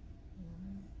what?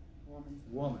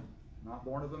 Woman, not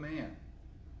born of a man.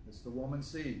 It's the woman's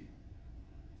seed.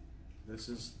 This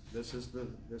is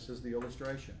the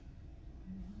illustration.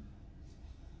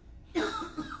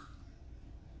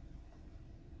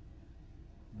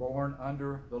 Born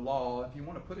under the law. If you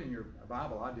want to put in your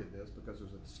Bible, I did this because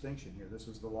there's a distinction here. This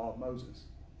was the law of Moses.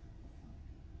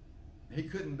 He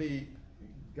couldn't be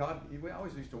God. We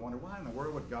always used to wonder, why in the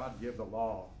world would God give the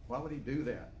law? Why would He do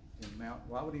that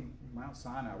why would He Mount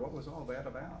Sinai? What was all that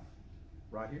about?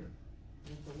 Right here.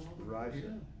 Right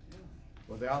here.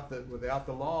 Without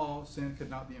the law, sin could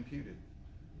not be imputed.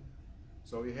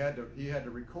 So he had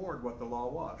to record what the law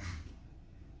was.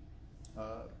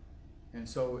 And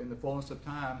so in the fullness of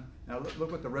time, now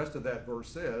look what the rest of that verse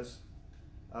says.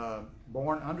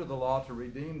 Born under the law to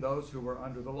redeem those who were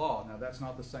under the law. Now that's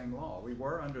not the same law. We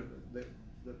were under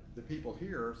the people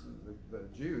here, the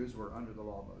Jews were under the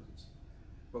law of Moses.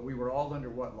 But we were all under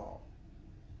what law?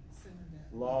 Sin and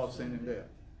death. Law of sin and death.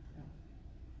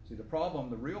 See,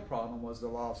 the real problem was the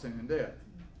law of sin and death.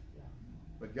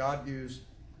 But God used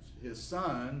His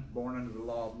Son, born under the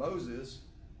law of Moses,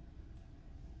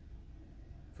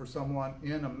 for someone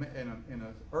in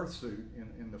an earth suit,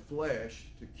 in the flesh,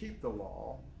 to keep the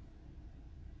law,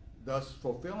 thus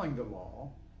fulfilling the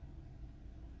law,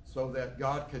 so that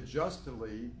God could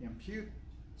justly impute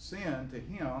sin to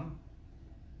him,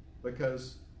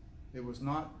 because it was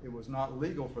not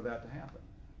legal for that to happen.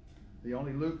 The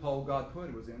only loophole God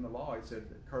put was in the law. He said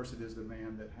that cursed is the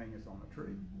man that hangeth on a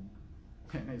tree.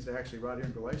 And it's actually right here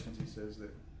in Galatians, he says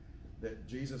that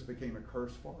Jesus became a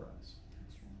curse for us.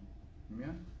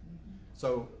 Amen?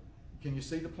 So, can you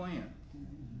see the plan?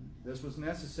 This was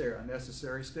necessary, a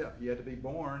necessary step. He had to be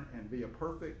born and be a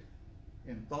perfect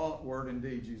in thought, word, and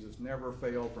deed. Jesus never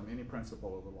failed from any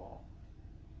principle of the law.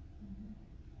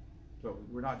 So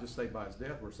we're not just saved by His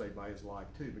death, we're saved by His life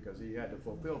too, because He had to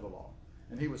fulfill the law.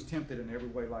 And he was tempted in every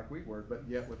way like we were, but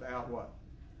yet without what?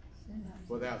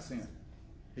 Without sin.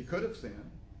 He could have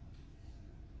sinned,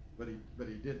 but he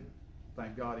didn't.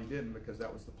 Thank God he didn't, because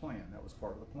that was the plan. That was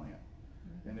part of the plan.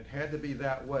 And it had to be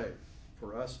that way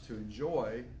for us to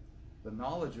enjoy the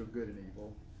knowledge of good and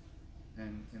evil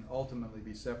and ultimately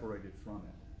be separated from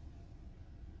it.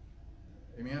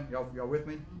 Amen? Y'all with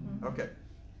me? Mm-hmm. Okay.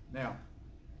 Now,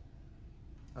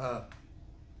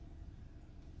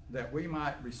 that we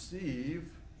might receive,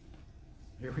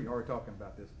 here we are talking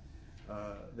about this,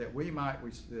 that we might,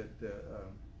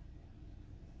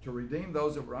 to redeem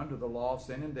those that were under the law of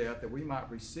sin and death, that we might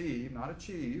receive, not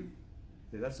achieve.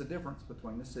 See, that's the difference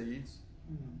between the seeds.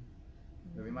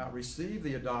 That we might receive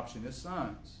the adoption as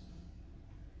sons.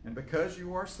 And because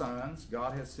you are sons,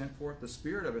 God has sent forth the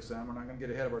Spirit of His Son. We're not going to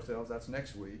get ahead of ourselves. That's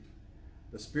next week.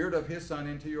 The Spirit of His Son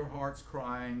into your hearts,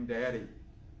 crying, Daddy,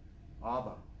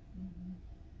 Abba.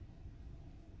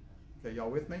 Okay,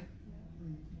 y'all with me?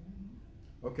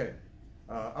 Okay.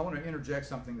 I want to interject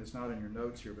something that's not in your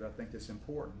notes here, but I think it's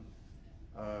important.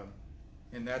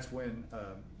 And that's when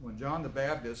John the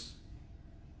Baptist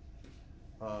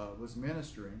was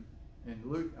ministering, in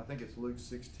Luke, I think it's Luke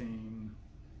 16,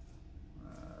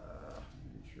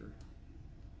 be sure.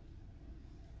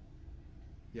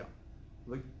 Yeah.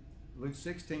 Luke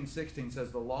 16:16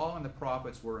 says, the law and the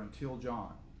prophets were until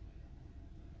John.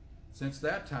 Since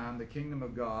that time, the kingdom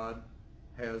of God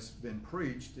has been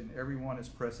preached and everyone is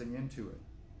pressing into it.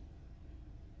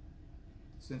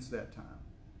 Since that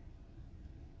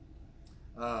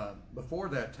time. Before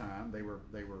that time, they were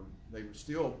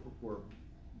still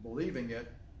believing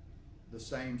it, the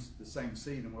same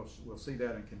seed, and we'll see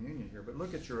that in communion here. But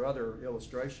look at your other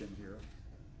illustration here.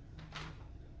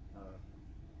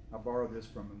 I borrowed this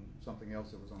from something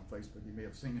else that was on Facebook. You may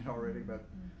have seen it already, but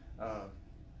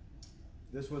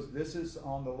this is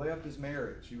on the left is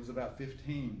Mary. She was about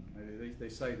 15. They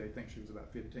say they think she was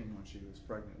about 15 when she was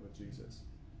pregnant with Jesus.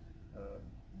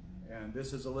 And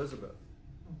this is Elizabeth.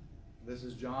 This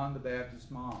is John the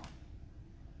Baptist's mom,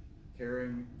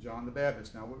 carrying John the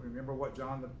Baptist. Now, remember what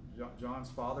John's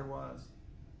father was?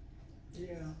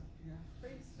 Yeah.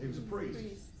 Priest. He was a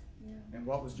priest. Yeah. And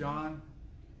what was John?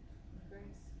 Grace.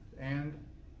 And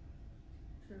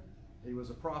True. he was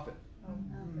a prophet.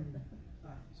 Mm.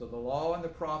 So the law and the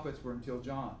prophets were until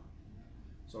John.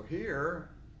 So here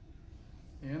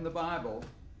in the Bible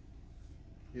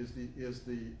is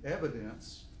the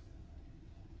evidence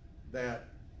that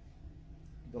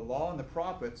the law and the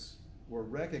prophets were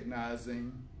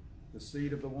recognizing the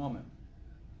seed of the woman,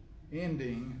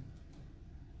 ending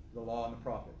the law and the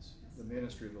prophets, the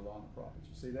ministry of the law and the prophets.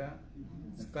 You see that?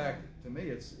 In fact, to me,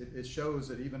 it shows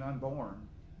that even unborn.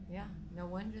 Yeah, no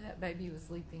wonder that baby was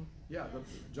leaping. Yeah,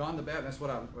 John the Baptist.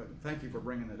 That's thank you for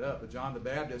bringing it up. But John the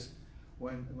Baptist,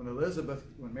 when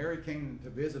Mary came to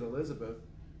visit Elizabeth,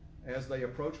 as they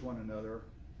approached one another,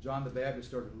 John the Baptist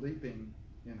started leaping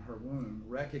in her womb,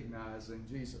 recognizing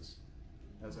Jesus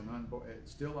as an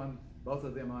unborn, both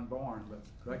of them unborn, but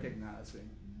recognizing.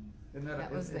 Isn't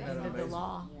That was the end of the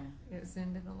law. Yeah. It was the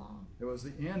end of the law. It was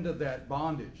the end of that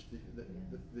bondage,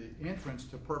 the entrance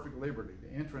to perfect liberty,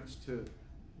 the entrance to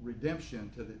redemption,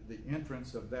 to the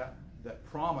entrance of that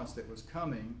promise that was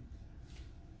coming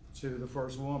to the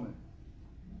first woman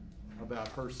about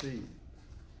her seed.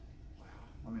 Wow.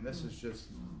 I mean, this is just,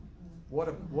 what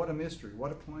a mystery,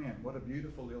 what a plan, what a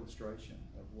beautiful illustration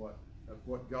of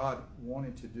what God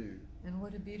wanted to do. And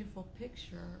what a beautiful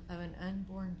picture of an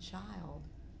unborn child.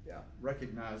 Yeah,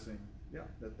 recognizing,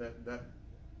 that That's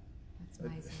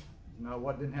amazing.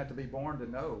 what didn't have to be born to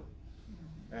know.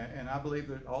 And I believe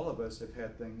that all of us have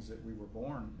had things that we were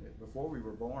born, before we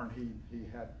were born, he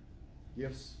had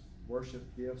gifts, worship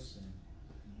gifts, and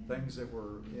things that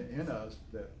were in us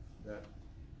that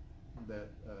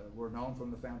were known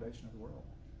from the foundation of the world.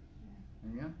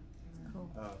 Amen? Cool.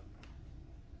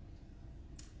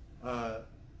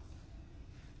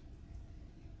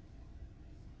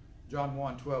 John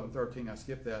 1:12-13, I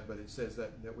skipped that, but it says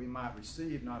that we might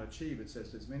receive, not achieve. It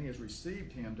says, as many as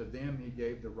received him, to them he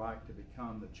gave the right to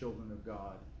become the children of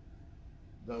God.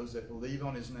 Those that believe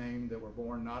on his name, that were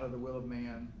born not of the will of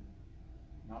man,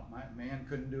 man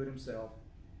couldn't do it himself,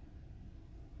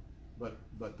 but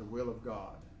the will of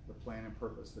God, the plan and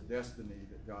purpose, the destiny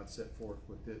that God set forth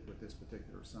with this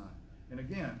particular son. And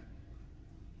again,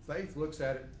 faith looks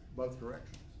at it both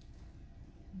directions.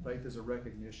 Faith is a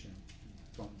recognition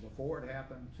from before it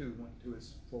happened to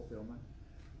its fulfillment,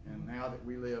 and now that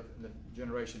we live in the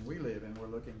generation we live in, we're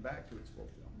looking back to its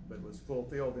fulfillment. But it was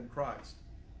fulfilled in Christ.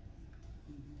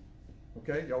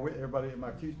 Okay, y'all with everybody? Am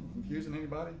I confusing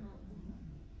anybody?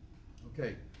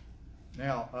 Okay.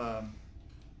 Now,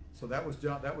 So that was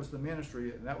the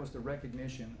ministry, and that was the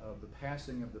recognition of the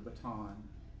passing of the baton.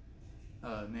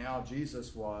 Now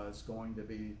Jesus was going to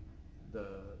be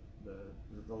the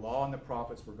law and the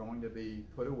prophets were going to be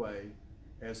put away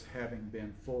as having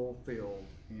been fulfilled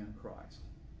in Christ.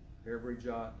 Every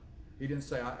jot. He didn't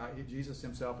say, Jesus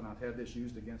himself, and I've had this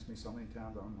used against me so many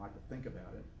times, I don't like to think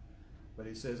about it. But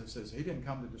it says he didn't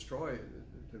come to destroy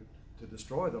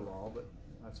the law, but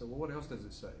I said, well, what else does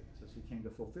it say? It says he came to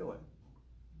fulfill it.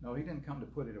 No, he didn't come to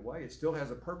put it away. It still has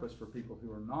a purpose for people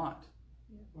who are not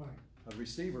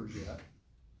receivers yet.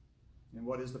 And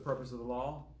what is the purpose of the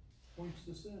law? Points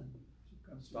to sin.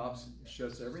 Stops,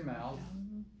 shuts every mouth,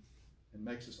 and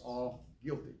makes us all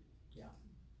guilty,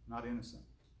 not innocent.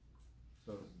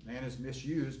 So man is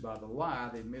misused by the lie.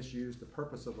 They misuse the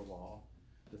purpose of the law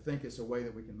to think it's a way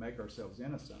that we can make ourselves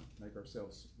innocent, make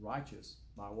ourselves righteous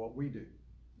by what we do.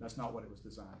 That's not what it was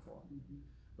designed for.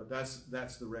 But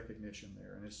that's the recognition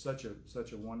there, and it's such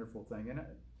a wonderful thing. And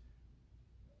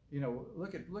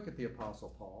look at the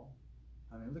Apostle Paul.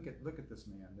 I mean, look at this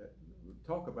man. That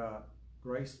talk about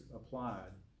grace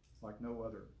applied like no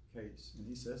other case, and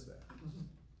he says that.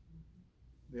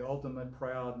 The ultimate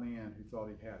proud man who thought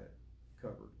he had it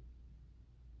covered.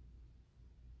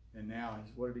 And now,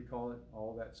 what did he call it?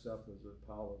 All that stuff was a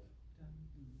pile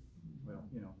of,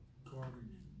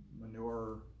 Garbage.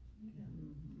 manure,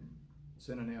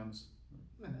 synonyms,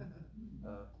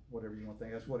 whatever you want to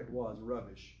think. That's what it was,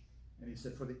 rubbish. And he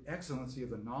said, for the excellency of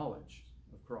the knowledge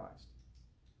of Christ,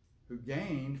 who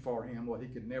gained for him what he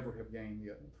could never have gained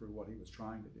through what he was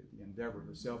trying to do, the endeavor,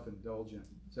 the self-indulgent,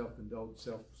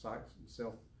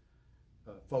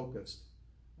 self-focused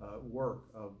work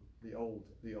of the old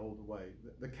way,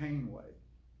 the Cain way.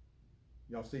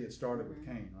 Y'all see it started with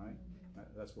Cain, right?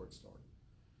 That's where it started.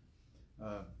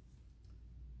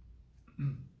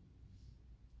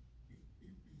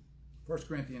 1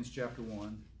 Corinthians chapter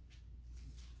 1.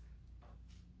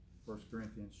 1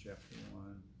 Corinthians chapter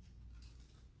 1.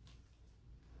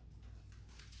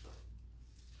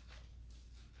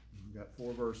 I've got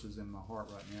 4 verses in my heart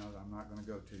right now that I'm not going to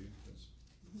go to because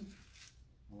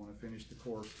I want to finish the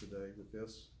course today with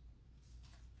this.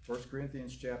 1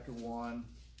 Corinthians chapter 1.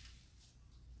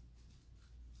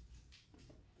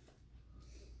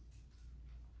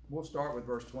 We'll start with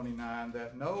verse 29,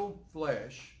 that no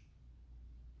flesh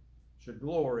should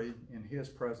glory in his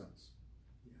presence.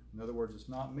 In other words, it's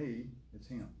not me, it's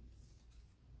him.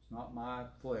 It's not my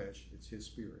flesh, it's his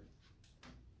spirit.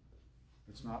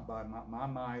 It's not by my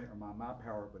might or my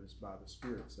power, but it's by the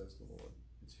Spirit, says the Lord.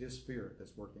 It's his Spirit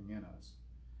that's working in us.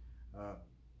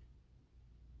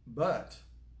 But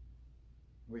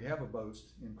we have a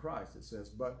boast in Christ. It says,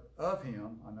 but of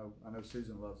him, I know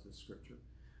Susan loves this scripture,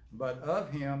 but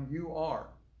of him you are.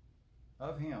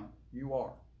 Of him you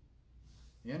are.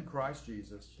 In Christ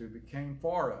Jesus, who became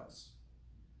for us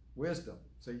wisdom.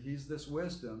 See, he's this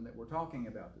wisdom that we're talking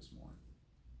about this morning.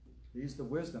 He's the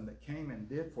wisdom that came and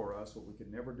did for us what we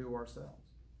could never do ourselves,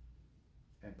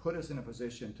 and put us in a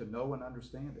position to know and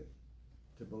understand it,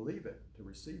 to believe it, to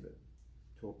receive it,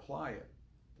 to apply it,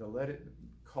 to let it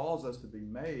cause us to be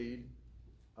made,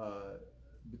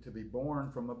 to be born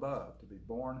from above, to be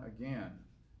born again,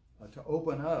 to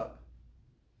open up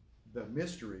the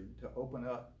mystery, to open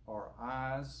up our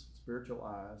eyes, spiritual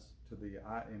eyes, to the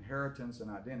inheritance and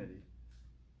identity.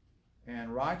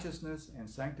 And righteousness and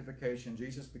sanctification,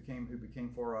 Jesus who became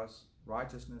for us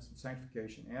righteousness and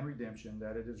sanctification and redemption,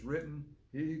 that it is written,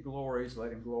 he who glories,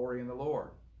 let him glory in the Lord.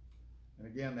 And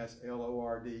again, that's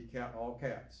L-O-R-D, all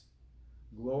caps.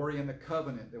 Glory in the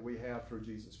covenant that we have through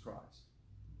Jesus Christ.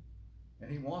 And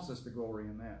he wants us to glory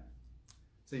in that.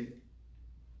 See,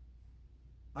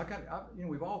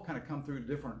 we've all kind of come through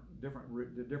different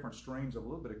streams of a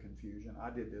little bit of confusion.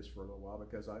 I did this for a little while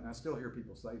because I still hear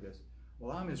people say this.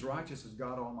 Well, I'm as righteous as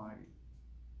God Almighty.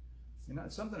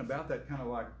 Something about that kind of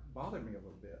like bothered me a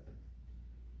little bit.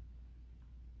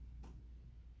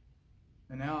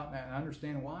 And now I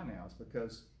understand why now. It's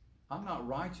because I'm not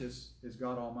righteous as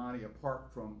God Almighty apart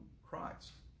from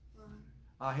Christ.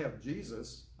 I have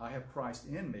Jesus, I have Christ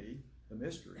in me, the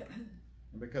mystery.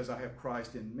 And because I have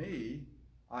Christ in me,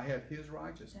 I have his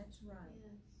righteousness. That's right.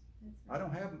 Yes. I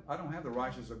don't have the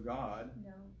righteousness of God.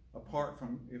 No. Apart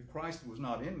from, if Christ was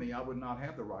not in me, I would not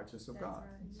have the righteousness of God.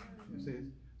 Right. You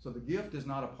see, so the gift is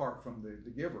not apart from the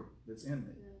giver that's in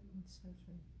me. That's so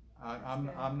true.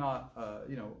 I'm not,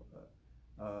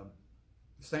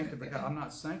 sanctified. I'm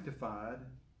not sanctified,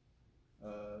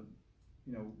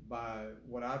 by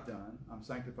what I've done. I'm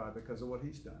sanctified because of what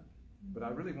he's done. But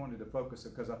I really wanted to focus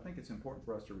because I think it's important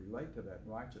for us to relate to that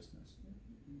righteousness.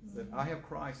 That I have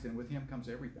Christ, and with him comes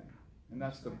everything. And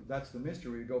that's the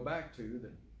mystery we go back to,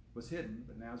 that was hidden,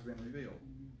 but now has been revealed.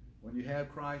 When you have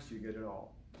Christ, you get it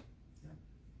all.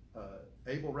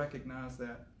 Abel recognized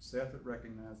that. Seth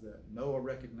recognized that. Noah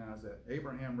recognized that.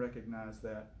 Abraham recognized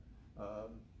that.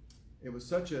 It was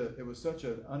such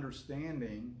an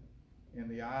understanding in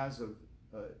the eyes of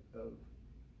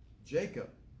Jacob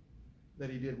that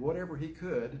he did whatever he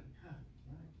could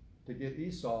to get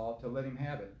Esau to let him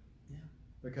have it,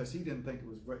 because he didn't think it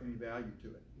was any value to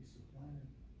it.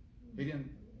 He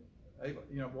didn't.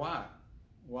 Why?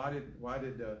 Why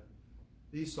did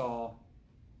Esau?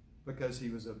 Because he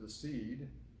was of the seed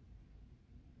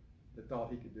that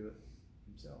thought he could do it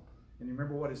himself. And you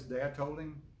remember what his dad told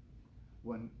him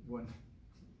when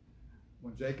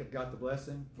Jacob got the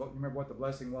blessing? Remember what the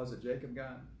blessing was that Jacob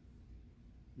got?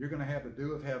 You're going to have the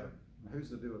dew of heaven. Now,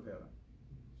 who's the dew of heaven?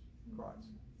 Christ.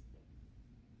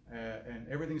 And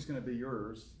everything's going to be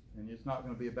yours, and it's not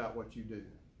going to be about what you do.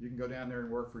 You can go down there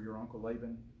and work for your Uncle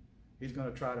Laban. He's going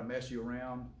to try to mess you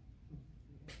around.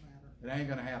 It ain't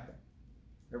going to happen.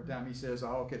 Every time he says,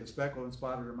 oh, okay, the speckled and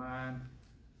spotted are mine,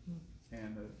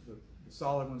 and the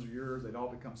solid ones are yours, they'd all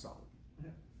become solid.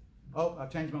 Oh, I've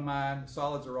changed my mind. The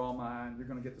solids are all mine. You're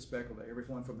going to get the speckled.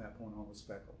 Everyone from that point on was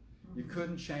speckled. You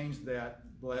couldn't change that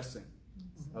blessing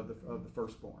of the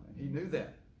firstborn, and he knew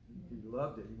that. He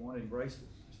loved it. He wanted to embrace it.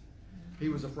 He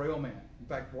was a frail man. In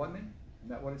fact, wasn't he? Isn't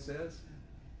that what it says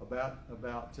about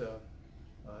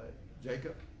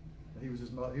Jacob? He was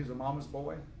a mama's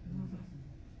boy.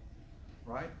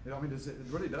 Right? I mean, it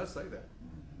really does say that.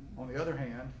 On the other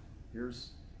hand, here's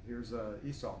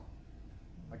Esau.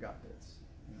 I got this.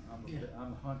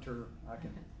 I'm a hunter. I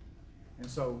can. And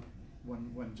so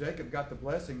when Jacob got the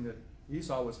blessing that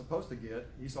Esau was supposed to get,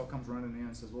 Esau comes running in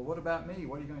and says, "Well, what about me?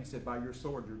 What are you going to?" He said, "By your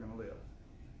sword, you're going to live."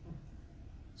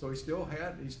 So he still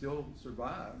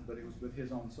survived, but it was with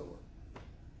his own sword,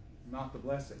 not the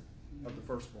blessing of the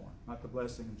firstborn, not the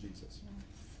blessing of Jesus.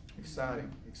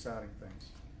 Exciting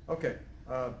things. Okay.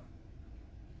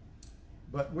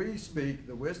 But we speak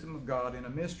the wisdom of God in a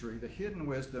mystery, the hidden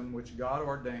wisdom which God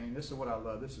ordained. This is what I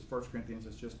love. This is 1 Corinthians.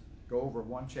 Let's just go over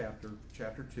one chapter,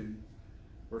 chapter 2,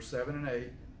 verse 7 and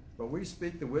 8. But we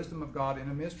speak the wisdom of God in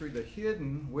a mystery, the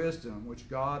hidden wisdom which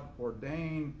God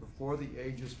ordained before the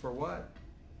ages for what?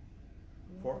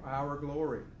 For our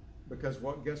glory. Because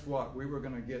guess what? We were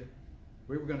going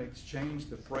to exchange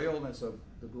the frailness of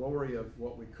the glory of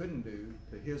what we couldn't do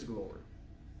to His glory,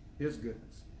 His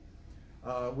goodness.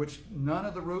 Which none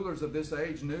of the rulers of this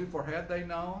age knew, for had they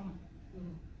known,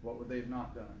 what would they have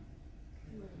not done?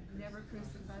 Never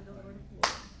crucify the Lord of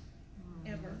Lords.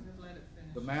 Ever.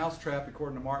 The mousetrap,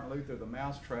 according to Martin Luther, the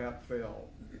mousetrap fell.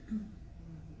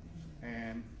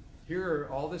 And here,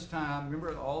 all this time,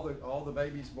 remember all the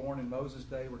babies born in Moses'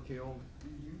 day were killed?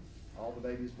 All the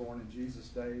babies born in Jesus'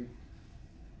 day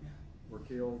were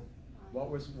killed.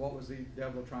 What was the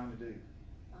devil trying to do?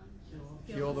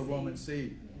 Kill the woman's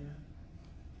seed.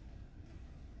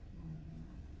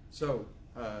 So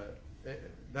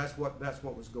that's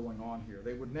what was going on here.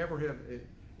 They would never have,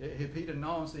 if he'd have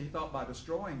known. So he thought by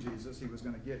destroying Jesus, he was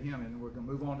going to get him, and we're going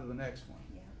to move on to the next one.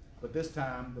 Yeah. But this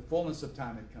time, the fullness of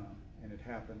time had come, and it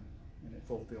happened, and it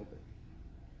fulfilled it.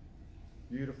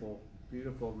 Beautiful,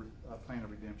 beautiful plan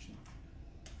of redemption.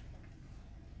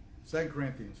 2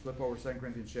 Corinthians, flip over 2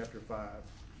 Corinthians chapter 5.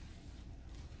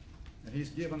 And He's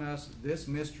given us this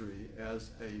mystery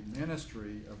as a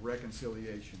ministry of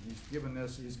reconciliation.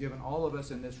 He's given all of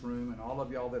us in this room and all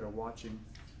of y'all that are watching,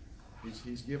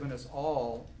 He's given us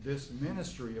all this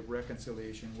ministry of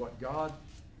reconciliation. What God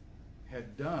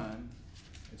had done,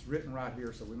 it's written right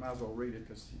here, so we might as well read it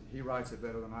because He writes it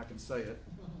better than I can say it.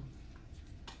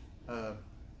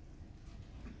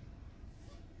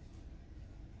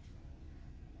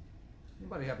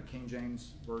 Anybody have a King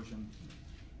James version?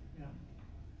 Yeah.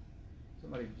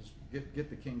 Somebody just get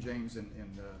the King James, and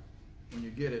when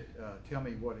you get it, tell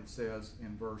me what it says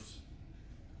in verse.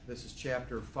 This is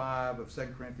chapter 5 of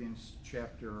 2 Corinthians,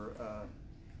 chapter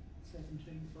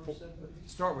 17, verse 7.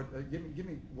 Start with, give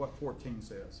me what 14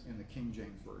 says in the King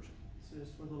James Version. It says,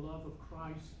 "For the love of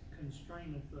Christ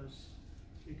constraineth us,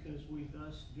 because we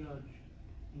thus judge.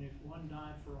 And if one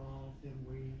died for all, then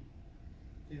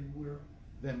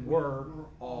we're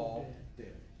all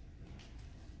dead."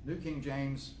 New King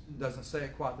James doesn't say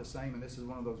it quite the same, and this is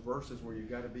one of those verses where you've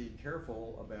got to be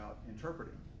careful about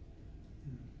interpreting.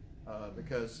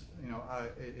 Because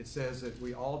it says that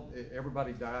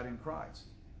everybody died in Christ.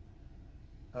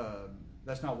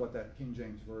 That's not what that King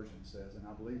James Version says, and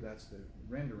I believe that's the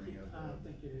rendering of it. I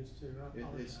think it is too. I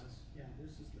apologize. Yeah,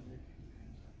 this is the New King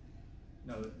James.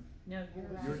 No, No,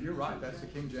 you're right. That's the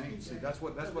King James. See, that's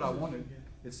what I wanted.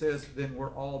 It says, "Then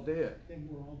we're all dead." Then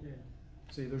we're all dead.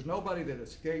 See, there's nobody that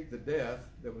escaped the death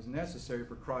that was necessary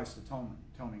for Christ's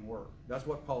atoning work. That's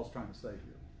what Paul's trying to say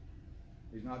here.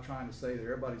 He's not trying to say that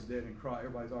everybody's dead in Christ.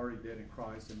 Everybody's already dead in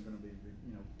Christ and going to be,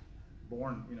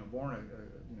 born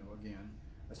again.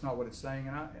 That's not what it's saying.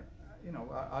 And I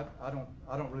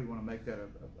don't really want to make that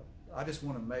I just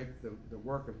want to make the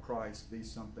work of Christ be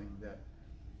something that,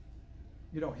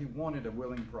 he wanted a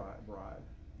willing bride.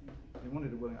 He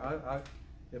wanted a willing.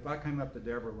 If I came up to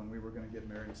Deborah when we were going to get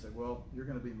married and said, "Well, you're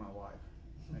going to be my wife,"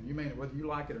 and you mean whether you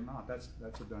like it or not, that's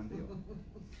a done deal.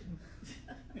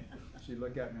 She'd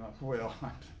look at me like, "Well,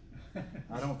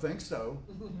 I don't think so,"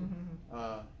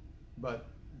 but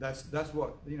that's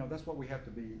what that's what we have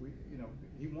to be.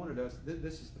 He wanted us.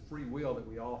 This is the free will that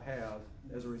we all have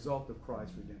as a result of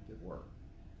Christ's redemptive work.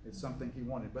 It's something He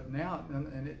wanted. But now,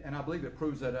 and I believe it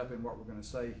proves that up in what we're going to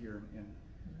say here in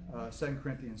 2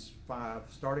 Corinthians 5,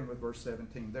 starting with verse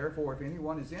 17. Therefore, if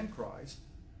anyone is in Christ,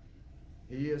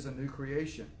 he is a new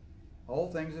creation.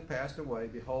 Old things have passed away.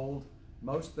 Behold,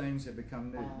 most things have become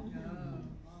new.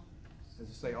 Does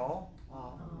it say all?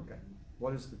 All. Okay.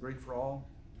 What is the Greek for all?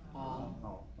 All.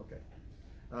 All. Okay.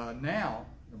 Now,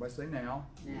 everybody say now.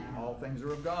 Now. All things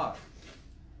are of God,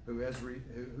 who has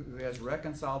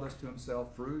reconciled us to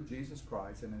Himself through Jesus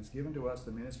Christ and has given to us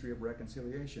the ministry of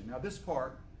reconciliation. Now, this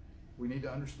part, we need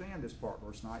to understand this part,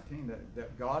 verse 19,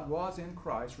 that God was in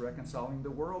Christ reconciling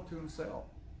the world to Himself,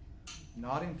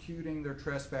 not imputing their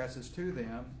trespasses to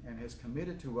them, and has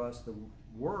committed to us the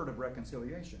word of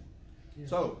reconciliation. Yeah.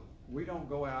 So, we don't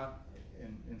go out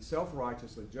and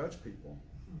self-righteously judge people,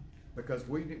 because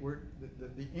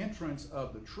the entrance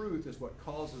of the truth is what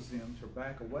causes them to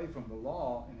back away from the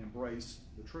law and embrace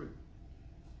the truth.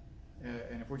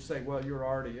 And if we say, well,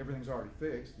 everything's already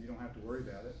fixed, you don't have to worry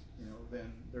about it,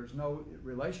 then there's no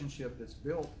relationship that's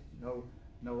built. No,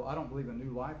 I don't believe a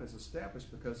new life is established,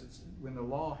 because it's when the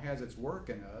law has its work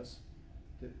in us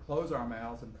to close our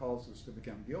mouth and cause us to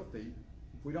become guilty.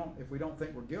 If we don't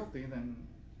think we're guilty, then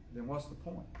what's the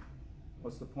point?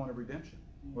 What's the point of redemption?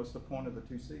 What's the point of the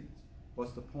two seeds?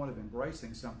 What's the point of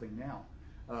embracing something now?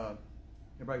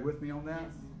 Everybody with me on that?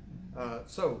 Yes.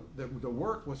 So the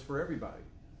work was for everybody.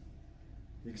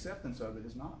 The acceptance of it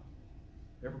is not.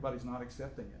 Everybody's not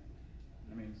accepting it.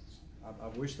 I mean, I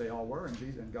wish they all were,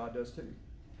 and God does too.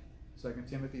 2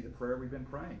 Timothy, the prayer we've been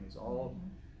praying is all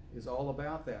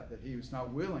about that He was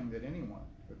not willing that anyone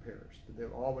would perish,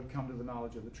 that all would come to the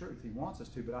knowledge of the truth. He wants us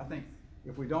to, but I think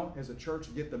if we don't, as a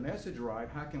church, get the message right,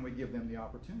 how can we give them the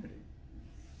opportunity?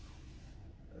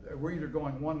 We're either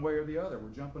going one way or the other. We're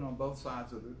jumping on both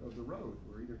sides of the road.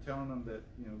 We're either telling them that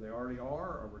they already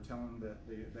are, or we're telling them that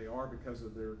they are because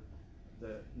of they're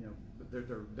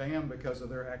damned because of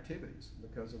their activities,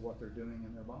 because of what they're doing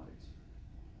in their bodies.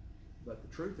 But the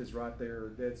truth is right there,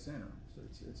 dead center. So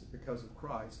it's because of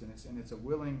Christ, and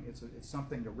it's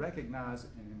something to recognize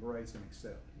and embrace and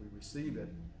accept. We receive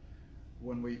it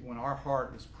when our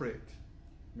heart is pricked.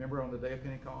 Remember on the day of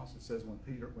Pentecost, it says when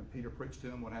Peter preached to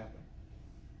them, what happened?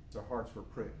 Their hearts were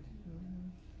pricked.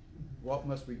 What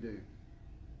must we do?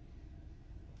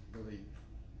 Believe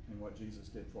in what Jesus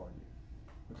did for you.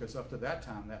 Because up to that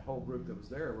time, that whole group that was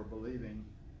there were believing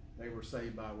they were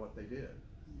saved by what they did,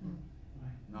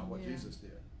 not what Jesus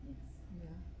did. Yeah.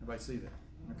 Everybody see that?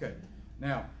 Okay.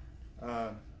 Now,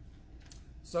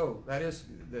 so that is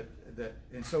that,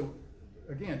 and so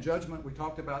again, judgment. We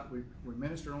talked about. We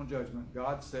ministered on judgment.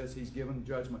 God says He's given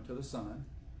judgment to the Son.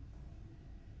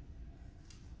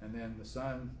 And then the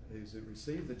Son, as He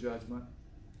received the judgment,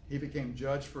 He became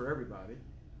judge for everybody,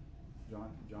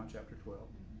 John chapter 12,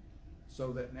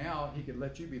 so that now He could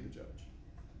let you be the judge.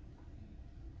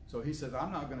 So He says,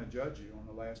 I'm not going to judge you on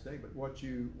the last day, but what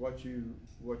you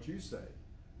say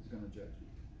is going to judge you.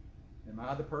 Am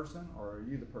I the person, or are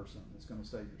you the person that's going to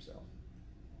save yourself?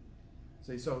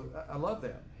 See, so I love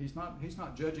that. He's not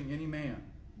judging any man.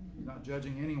 He's not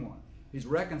judging anyone. He's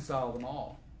reconciled them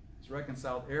all. He's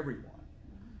reconciled everyone.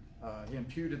 He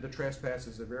imputed the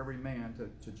trespasses of every man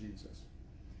to Jesus,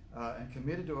 and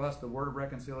committed to us the word of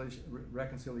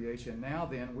reconciliation. Now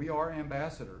then, we are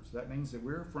ambassadors. That means that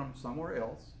we're from somewhere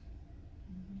else.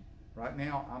 Right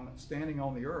now, I'm standing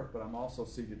on the earth, but I'm also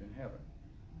seated in heaven.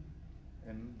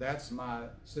 And that's my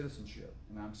citizenship.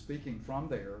 And I'm speaking from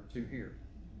there to here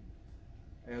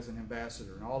as an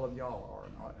ambassador. And all of y'all are,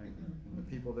 and the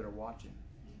people that are watching.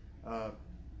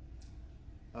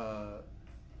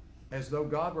 As though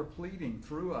God were pleading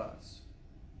through us.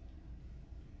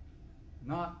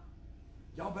 Not,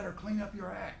 y'all better clean up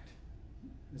your act.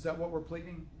 Is that what we're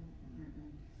pleading?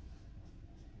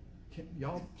 Can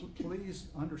y'all please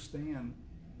understand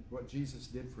what Jesus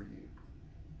did for you?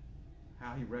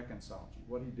 How He reconciled you,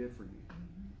 what He did for you.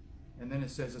 And then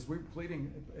it says,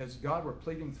 as God were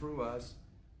pleading through us,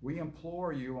 we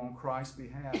implore you on Christ's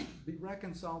behalf, be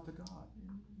reconciled to God.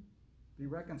 Be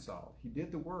reconciled. He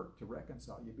did the work to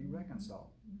reconcile you. Be reconciled.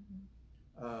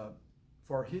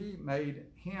 For he made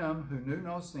him who knew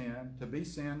no sin to be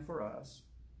sin for us,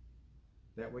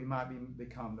 that we might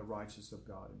become the righteousness of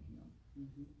God in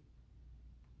him.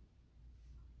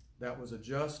 That was a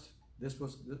just,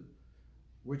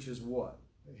 which is what?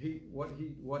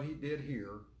 What he did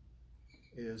here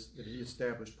is that he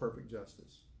established perfect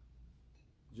justice.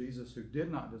 Jesus, who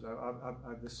did not deserve,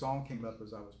 this song came up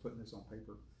as I was putting this on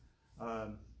paper.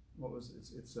 What was it?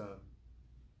 It's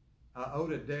I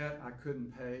owed a debt I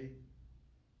couldn't pay.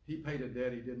 He paid a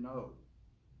debt he didn't owe.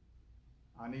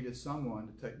 I needed someone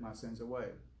to take my sins away.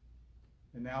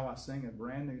 And now I sing a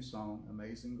brand new song,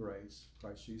 Amazing Grace.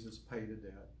 Christ Jesus paid a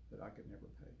debt that I could never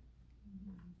pay.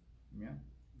 Amen?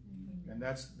 And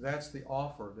that's the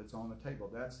offer that's on the table.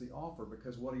 That's the offer,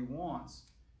 because what he wants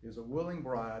is a willing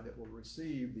bride that will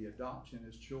receive the adoption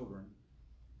as children.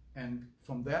 And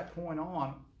from that point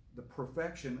on, the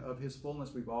perfection of his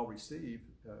fullness we've all received,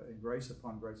 in grace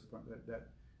upon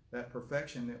that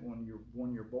perfection, that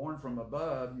when you're born from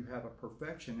above, you have a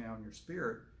perfection now in your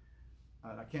spirit.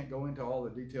 I can't go into all the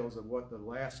details of what the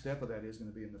last step of that is going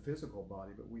to be in the physical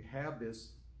body, but we have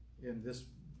this in this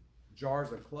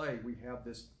jars of clay. We have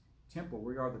this temple.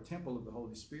 We are the temple of the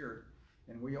Holy Spirit,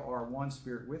 and we are one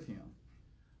spirit with him.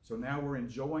 So now we're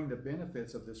enjoying the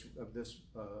benefits of this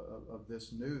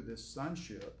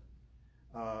sonship,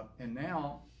 and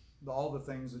now all the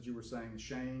things that you were saying,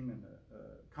 shame and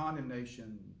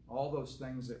condemnation, all those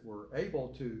things that we're able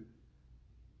to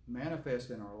manifest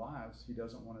in our lives, he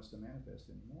doesn't want us to manifest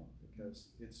anymore, because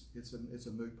it's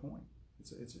a moot point.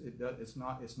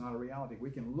 It's not a reality. We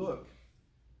can look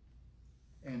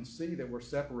and see that we're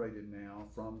separated now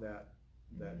from that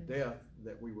death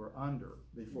that we were under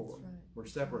before. Right. We're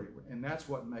separated, and that's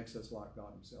what makes us like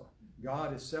God himself.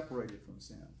 God is separated from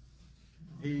sin.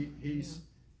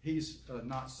 He's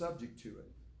not subject to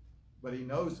it, but he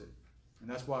knows it, and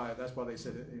that's why they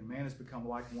said man has become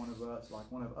like one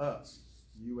of us,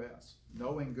 U.S.,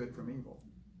 knowing good from evil.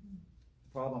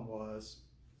 The problem was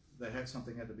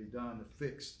something had to be done to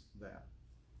fix that.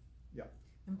 Yeah.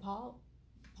 And Paul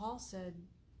said,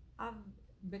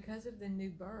 because of the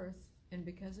new birth and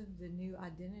because of the new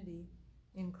identity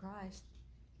in Christ,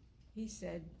 he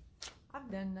said,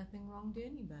 I've done nothing wrong to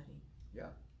anybody. Yeah.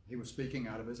 He was speaking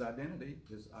out of his identity,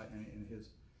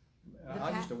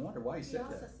 I used to wonder why he said that.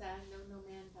 He also said, I know no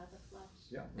man by the flesh.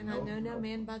 Yeah. And I know no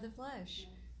man by the flesh.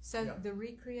 Yeah. So Yeah. the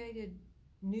recreated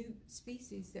new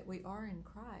species that we are in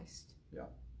Christ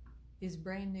is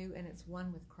brand new, and it's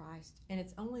one with Christ. And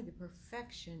it's only the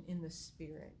perfection in the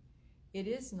spirit. It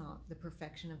is not the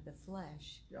perfection of the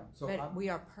flesh. Yeah. So but we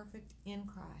are perfect in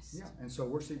Christ. Yeah. And so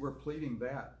we're pleading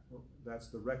that. That's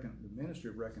the ministry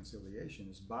of reconciliation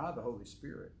is by the Holy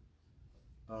Spirit,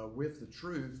 with the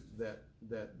truth that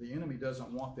the enemy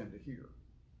doesn't want them to hear.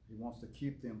 He wants to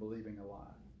keep them believing a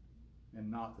lie and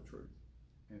not the truth.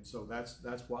 And so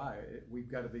that's why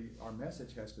we've got to be, our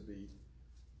message has to be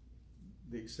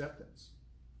the acceptance,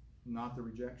 not the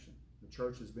rejection. The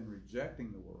church has been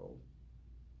rejecting the world,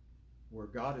 where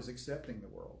God is accepting the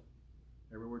world.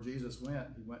 Everywhere Jesus went,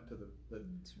 he went to the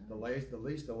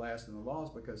least, the last, and the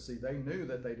lost, because see, they knew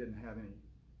that they didn't have any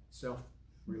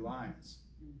self-reliance.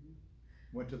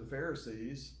 Went to the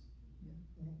Pharisees.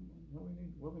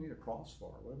 What do we need a cross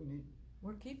for? What do we need?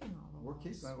 We're keeping all of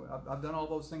those. I've done all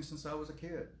those things since I was a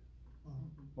kid.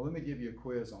 Well, let me give you a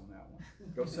quiz on that one.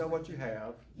 Go sell what you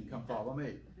have and come follow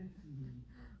me.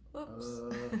 Oops.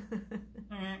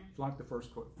 Flunked the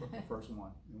first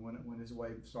one and went his way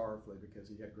sorrowfully because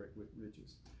he had great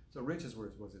riches. So riches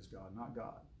was his God, not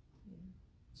God. Yeah.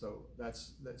 So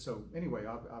that's that. So anyway,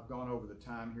 I've gone over the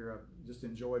time here. I've just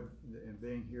enjoyed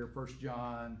being here. 1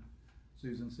 John,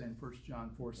 Susan saying 1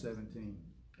 John 4:17.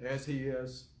 As he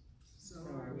is, so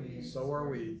are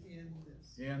we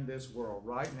in this world.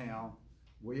 Right now,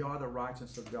 we are the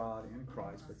righteousness of God in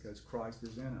Christ because Christ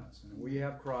is in us. And we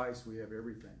have Christ, we have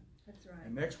everything. That's right.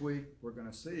 And next week, we're going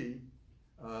to see,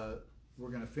 we're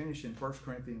going to finish in 1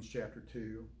 Corinthians chapter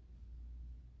 2,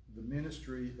 the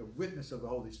ministry, the witness of the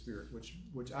Holy Spirit,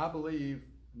 which I believe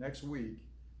next week,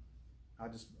 I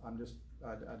just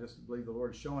believe the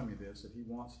Lord is showing me this, that he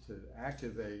wants to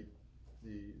activate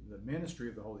the ministry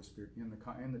of the Holy Spirit in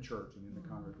the church and in the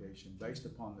congregation based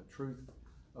upon the truth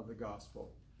of the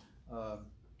gospel.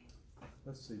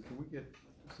 Let's see, can we get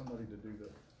somebody to do the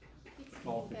It's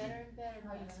call? getting better and better,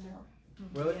 Pastor.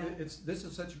 Well, this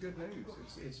is such good news.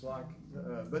 It's like,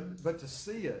 but to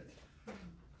see it,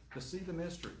 to see the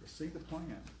mystery, to see the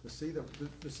plan, to see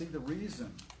the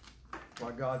reason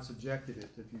why God subjected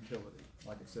it to futility,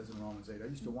 like it says in Romans 8. I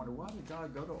used to wonder, why did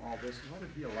God go to all this? Why did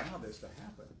he allow this to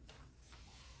happen?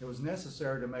 It was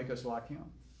necessary to make us like him.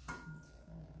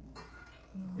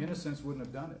 Innocence wouldn't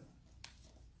have done it.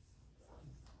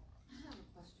 I have a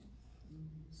question.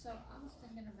 So I was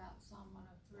thinking about Psalm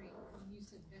 103, when you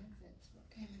said benefits, what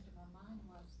came into my mind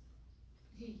was,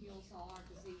 he heals all our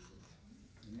diseases.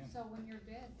 Amen. So when you're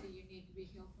dead, do you need to be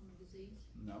healed from a disease?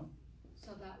 No.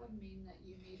 So that would mean that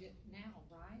you need it now,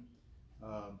 right?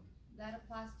 That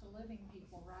applies to living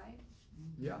people, right?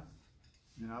 Yeah.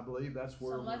 And I believe that's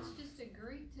where So let's just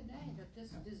agree today that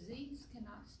this disease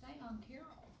cannot stay on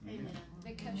Carol. Amen.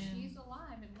 Because she's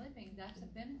alive and living, that's a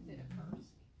benefit of hers.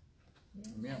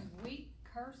 Amen. And we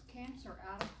curse cancer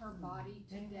out of her body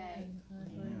today.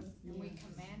 Amen. And we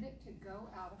command it to go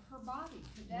out of her body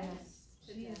today. Yes,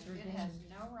 she is It has redeemed.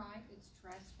 no right, it's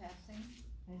trespassing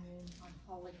Amen. on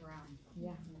holy ground.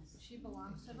 Yeah. She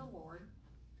belongs to the Lord,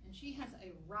 and she has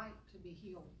a right to be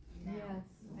healed now. Yes.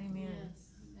 Amen. Yes.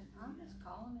 And I'm just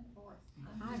calling it forth.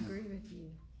 I agree with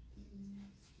you.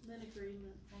 I'm in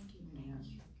agreement. Thank you.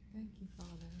 Thank you,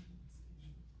 Father.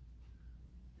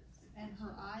 And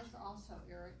her eyes also,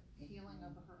 Eric, healing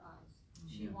over her eyes.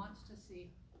 She Yeah. wants to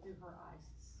see through her eyes,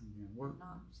 Amen. We're,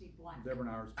 not see black. Deborah and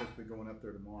I are supposed to be going up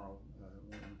there tomorrow.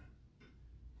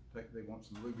 They want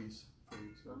some rubies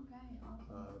free, so. Okay,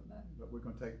 awesome. But we'll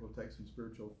take some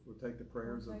spiritual, we'll take the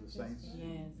prayers of the saints. Yes,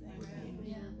 amen.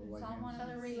 Yeah, We'll lay Psalm hands.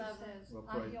 103 Love says, We'll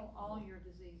I pray. heal all your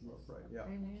diseases. We'll pray, yeah.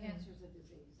 And Amen. cancer's a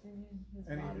disease. Amen. His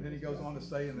And body then he was goes on to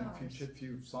say in the Nice.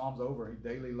 few Psalms over, he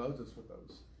daily loads us with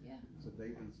those. Yeah. It's a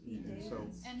daily, He so,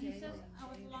 does. And he says,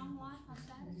 with long life I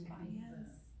satisfy you.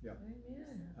 Yes.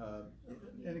 Amen.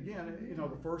 and again,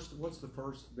 what's the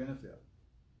first benefit?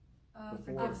 I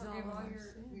Before- forgive all your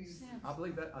Sins. sins.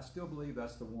 I still believe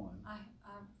that's the one. I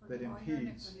That forgive all your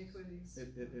impedes. iniquities.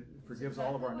 It forgives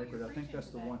all of our exactly what you're iniquity. I think that's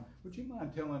the preaching one. Would you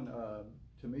mind telling,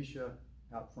 Tamisha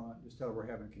out front, just tell her we're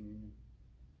having communion?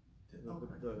 The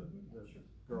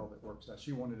girl that works out,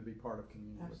 she wanted to be part of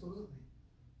communion with us. Absolutely.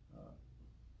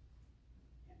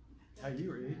 Hey,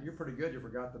 you're pretty good. You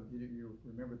forgot you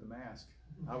remembered the mask.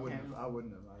 I wouldn't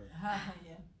have.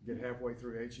 Yeah. Get halfway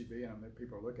through HEB and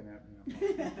people are looking at me.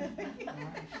 And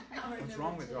I'm like, what's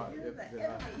wrong with you?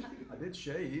 I did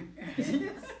shave.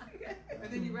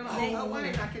 And then you realize, oh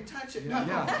wait, I can touch it.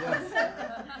 Yeah.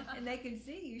 And they can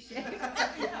see you shake.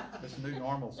 It's new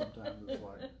normal sometimes. It's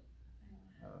like.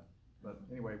 But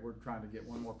anyway, we're trying to get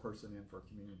one more person in for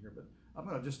communion here. But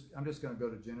I'm just gonna go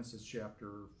to Genesis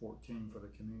chapter 14 for the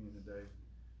communion today.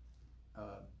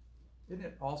 Isn't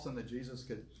it awesome that Jesus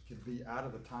could be out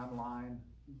of the timeline?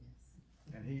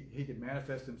 And he could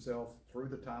manifest himself through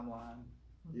the timeline,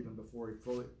 even before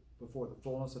the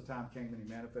fullness of time came, and he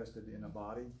manifested in a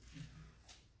body.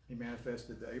 He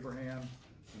manifested to Abraham.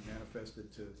 He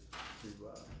manifested to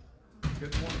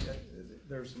good morning.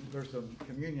 There's some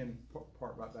communion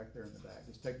part right back there in the back.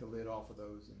 Just take the lid off of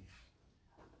those.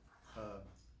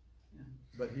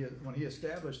 But when he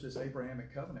established this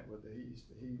Abrahamic covenant with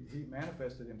he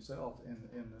manifested himself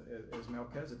as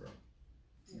Melchizedek.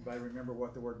 Anybody remember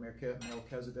what the word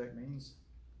Melchizedek means?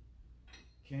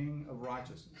 King of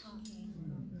righteousness.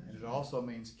 And it also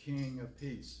means king of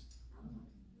peace.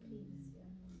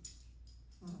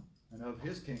 And of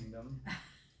his kingdom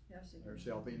there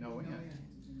shall be no end.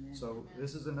 So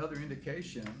this is another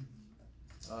indication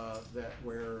that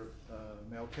where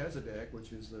Melchizedek,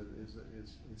 which it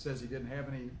says he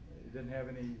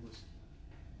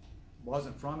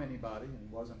wasn't from anybody, and he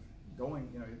wasn't going,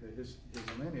 his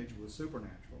lineage was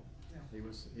supernatural. There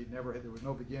was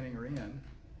no beginning or end.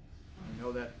 We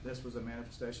know that this was a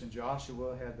manifestation.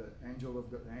 Joshua had the angel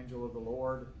of the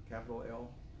Lord, capital L.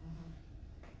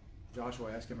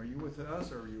 Joshua asked him, "Are you with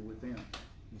us or are you with them?"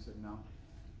 He said, "No.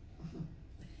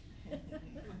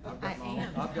 I've got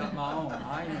my own.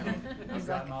 I am. I've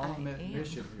got my own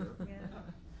mission here."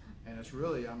 And it's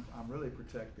really, I'm really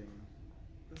protecting.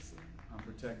 I'm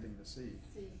protecting the seed.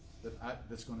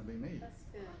 That's going to be me. That's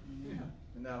good.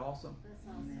 Isn't that awesome? That's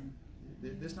awesome.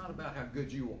 It's not about how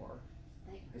good you are.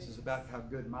 Thank This is goodness. about how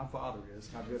good my Father is,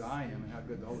 how good I am, and how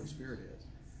good the Holy Spirit is.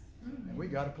 And we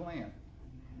got a plan,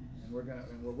 and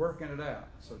we're working it out.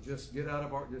 So just get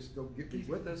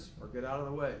with us, or get out of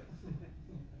the way.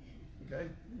 Okay?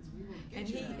 And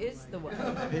he is the way.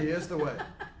 He is the way.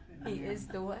 He is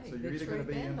the way. So you're the either going to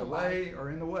truth, be and in the life. way or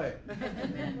in the way. In that way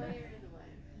or in the way?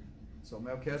 So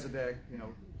Melchizedek,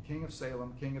 King of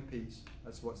Salem, King of Peace.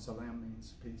 That's what Salem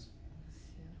means, peace.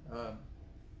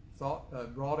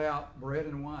 Brought out bread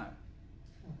and wine.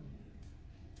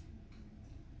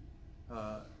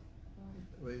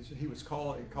 He was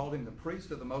called. He called him the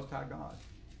priest of the Most High God.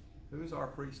 Who's our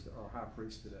priest, our high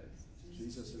priest today?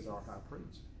 Jesus is our high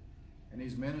priest, and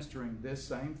he's ministering this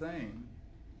same thing,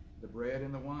 the bread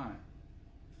and the wine.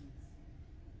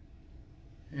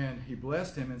 And he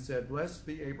blessed him and said, "Blessed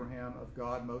be Abraham of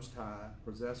God Most High,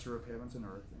 possessor of heavens and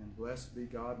earth, and blessed be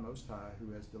God Most High,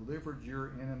 who has delivered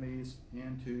your enemies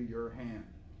into your hand."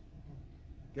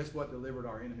 Guess what delivered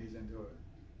our enemies into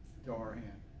our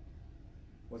hand?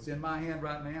 What's in my hand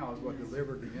right now is what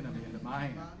delivered the enemy into my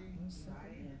hand.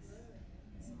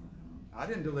 I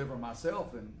didn't deliver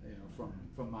myself,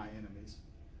 from my enemies.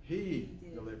 He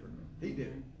delivered me. He did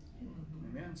it.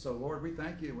 Amen. So Lord, we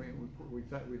thank you.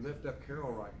 We lift up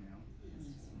Carol right now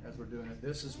as we're doing it.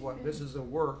 This is a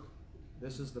work.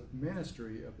 This is the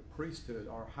ministry of the priesthood,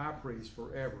 our high priest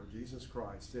forever, Jesus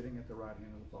Christ, sitting at the right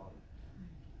hand of the Father.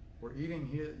 We're eating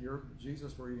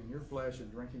Jesus. We're eating your flesh and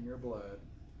drinking your blood.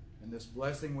 And this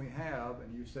blessing we have,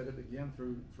 and you said it again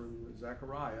through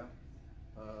Zechariah,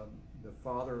 the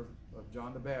father of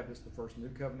John the Baptist, the first New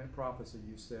Covenant prophecy.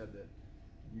 You said that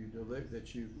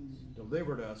you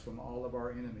delivered us from all of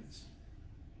our enemies,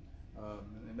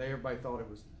 and everybody thought it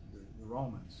was the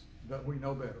Romans, but we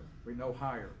know better. We know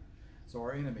higher. So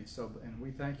our enemies. And we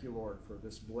thank you, Lord, for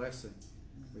this blessing.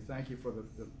 We thank you for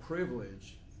the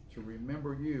privilege to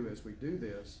remember you as we do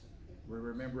this. We're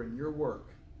remembering your work.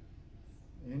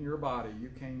 In your body, you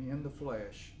came in the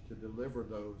flesh to deliver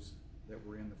those that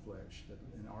were in the flesh,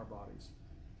 in our bodies.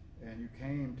 And you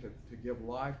came to give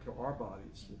life to our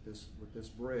bodies with this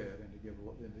bread, and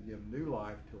to give new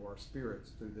life to our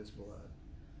spirits through this blood.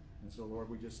 And so, Lord,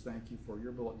 we just thank you for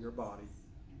your body.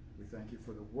 We thank you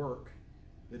for the work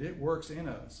that it works in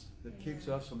us, that keeps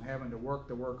us from having to work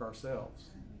the work ourselves.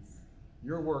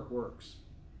 Your work works.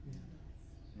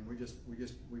 And we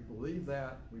believe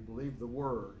that. We believe the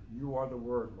Word. You are the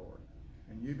Word, Lord.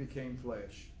 And you became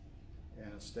flesh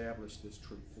and established this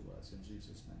truth to us in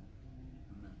Jesus' name.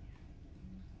 Amen.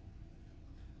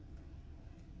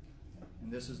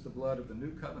 And this is the blood of the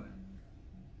new covenant,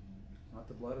 not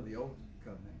the blood of the old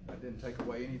covenant. That didn't take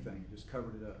away anything, it just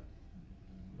covered it up.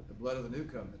 But the blood of the new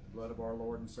covenant, the blood of our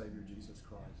Lord and Savior Jesus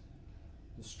Christ,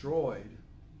 destroyed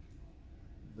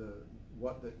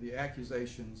the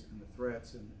accusations and the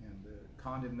threats and the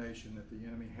condemnation that the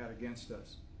enemy had against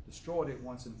us. Destroyed it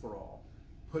once and for all.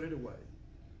 Put it away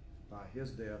by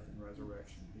his death and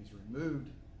resurrection. He's removed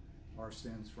our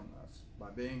sins from us by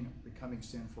becoming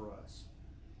sin for us,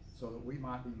 so that we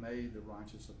might be made the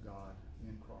righteous of God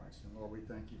in Christ. And Lord, we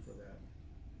thank you for that.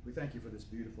 We thank you for this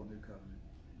beautiful new covenant.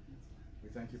 We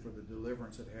thank you for the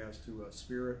deliverance it has to us,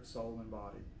 spirit, soul, and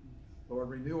body. Lord,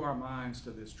 renew our minds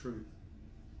to this truth.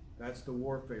 That's the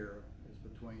warfare, is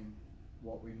between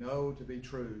what we know to be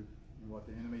true and what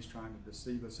the enemy's trying to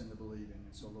deceive us into believing.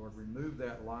 And so, Lord, remove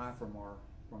that lie from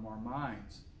our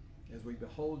minds as we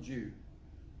behold you.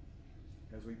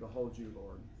 As we behold you,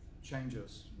 Lord, change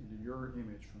us into your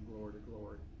image from glory to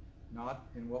glory. Not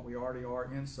in what we already are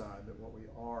inside, but what we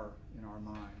are in our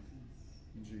mind.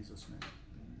 In Jesus' name.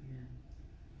 Amen.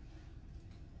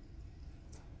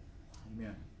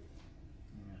 Amen.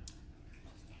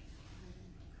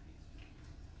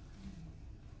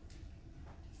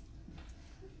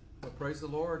 Well, praise the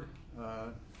Lord.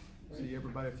 See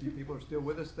everybody, a few people are still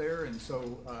with us there, and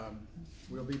so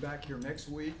we'll be back here next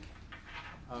week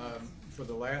for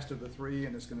the last of the three,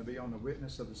 and it's going to be on the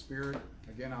witness of the Spirit.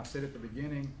 Again, I said at the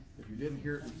beginning, if you didn't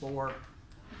hear it before,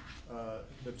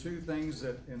 the two things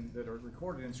that are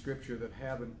recorded in Scripture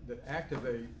that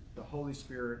activate the Holy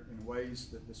Spirit in ways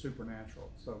that the supernatural.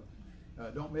 So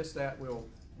don't miss that. We'll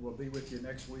be with you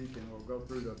next week, and we'll go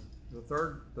through the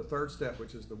third step,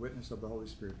 which is the witness of the Holy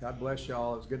Spirit. God bless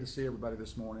y'all. It was good to see everybody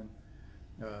this morning.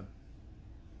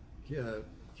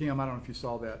 Kim, I don't know if you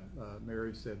saw that.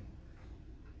 Mary said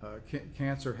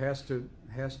cancer has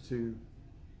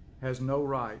no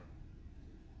right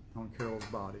on Carol's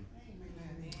body.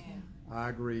 I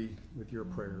agree with your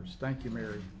prayers. Thank you,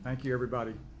 Mary. Thank you,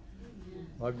 everybody.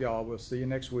 Love y'all. We'll see you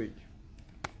next week.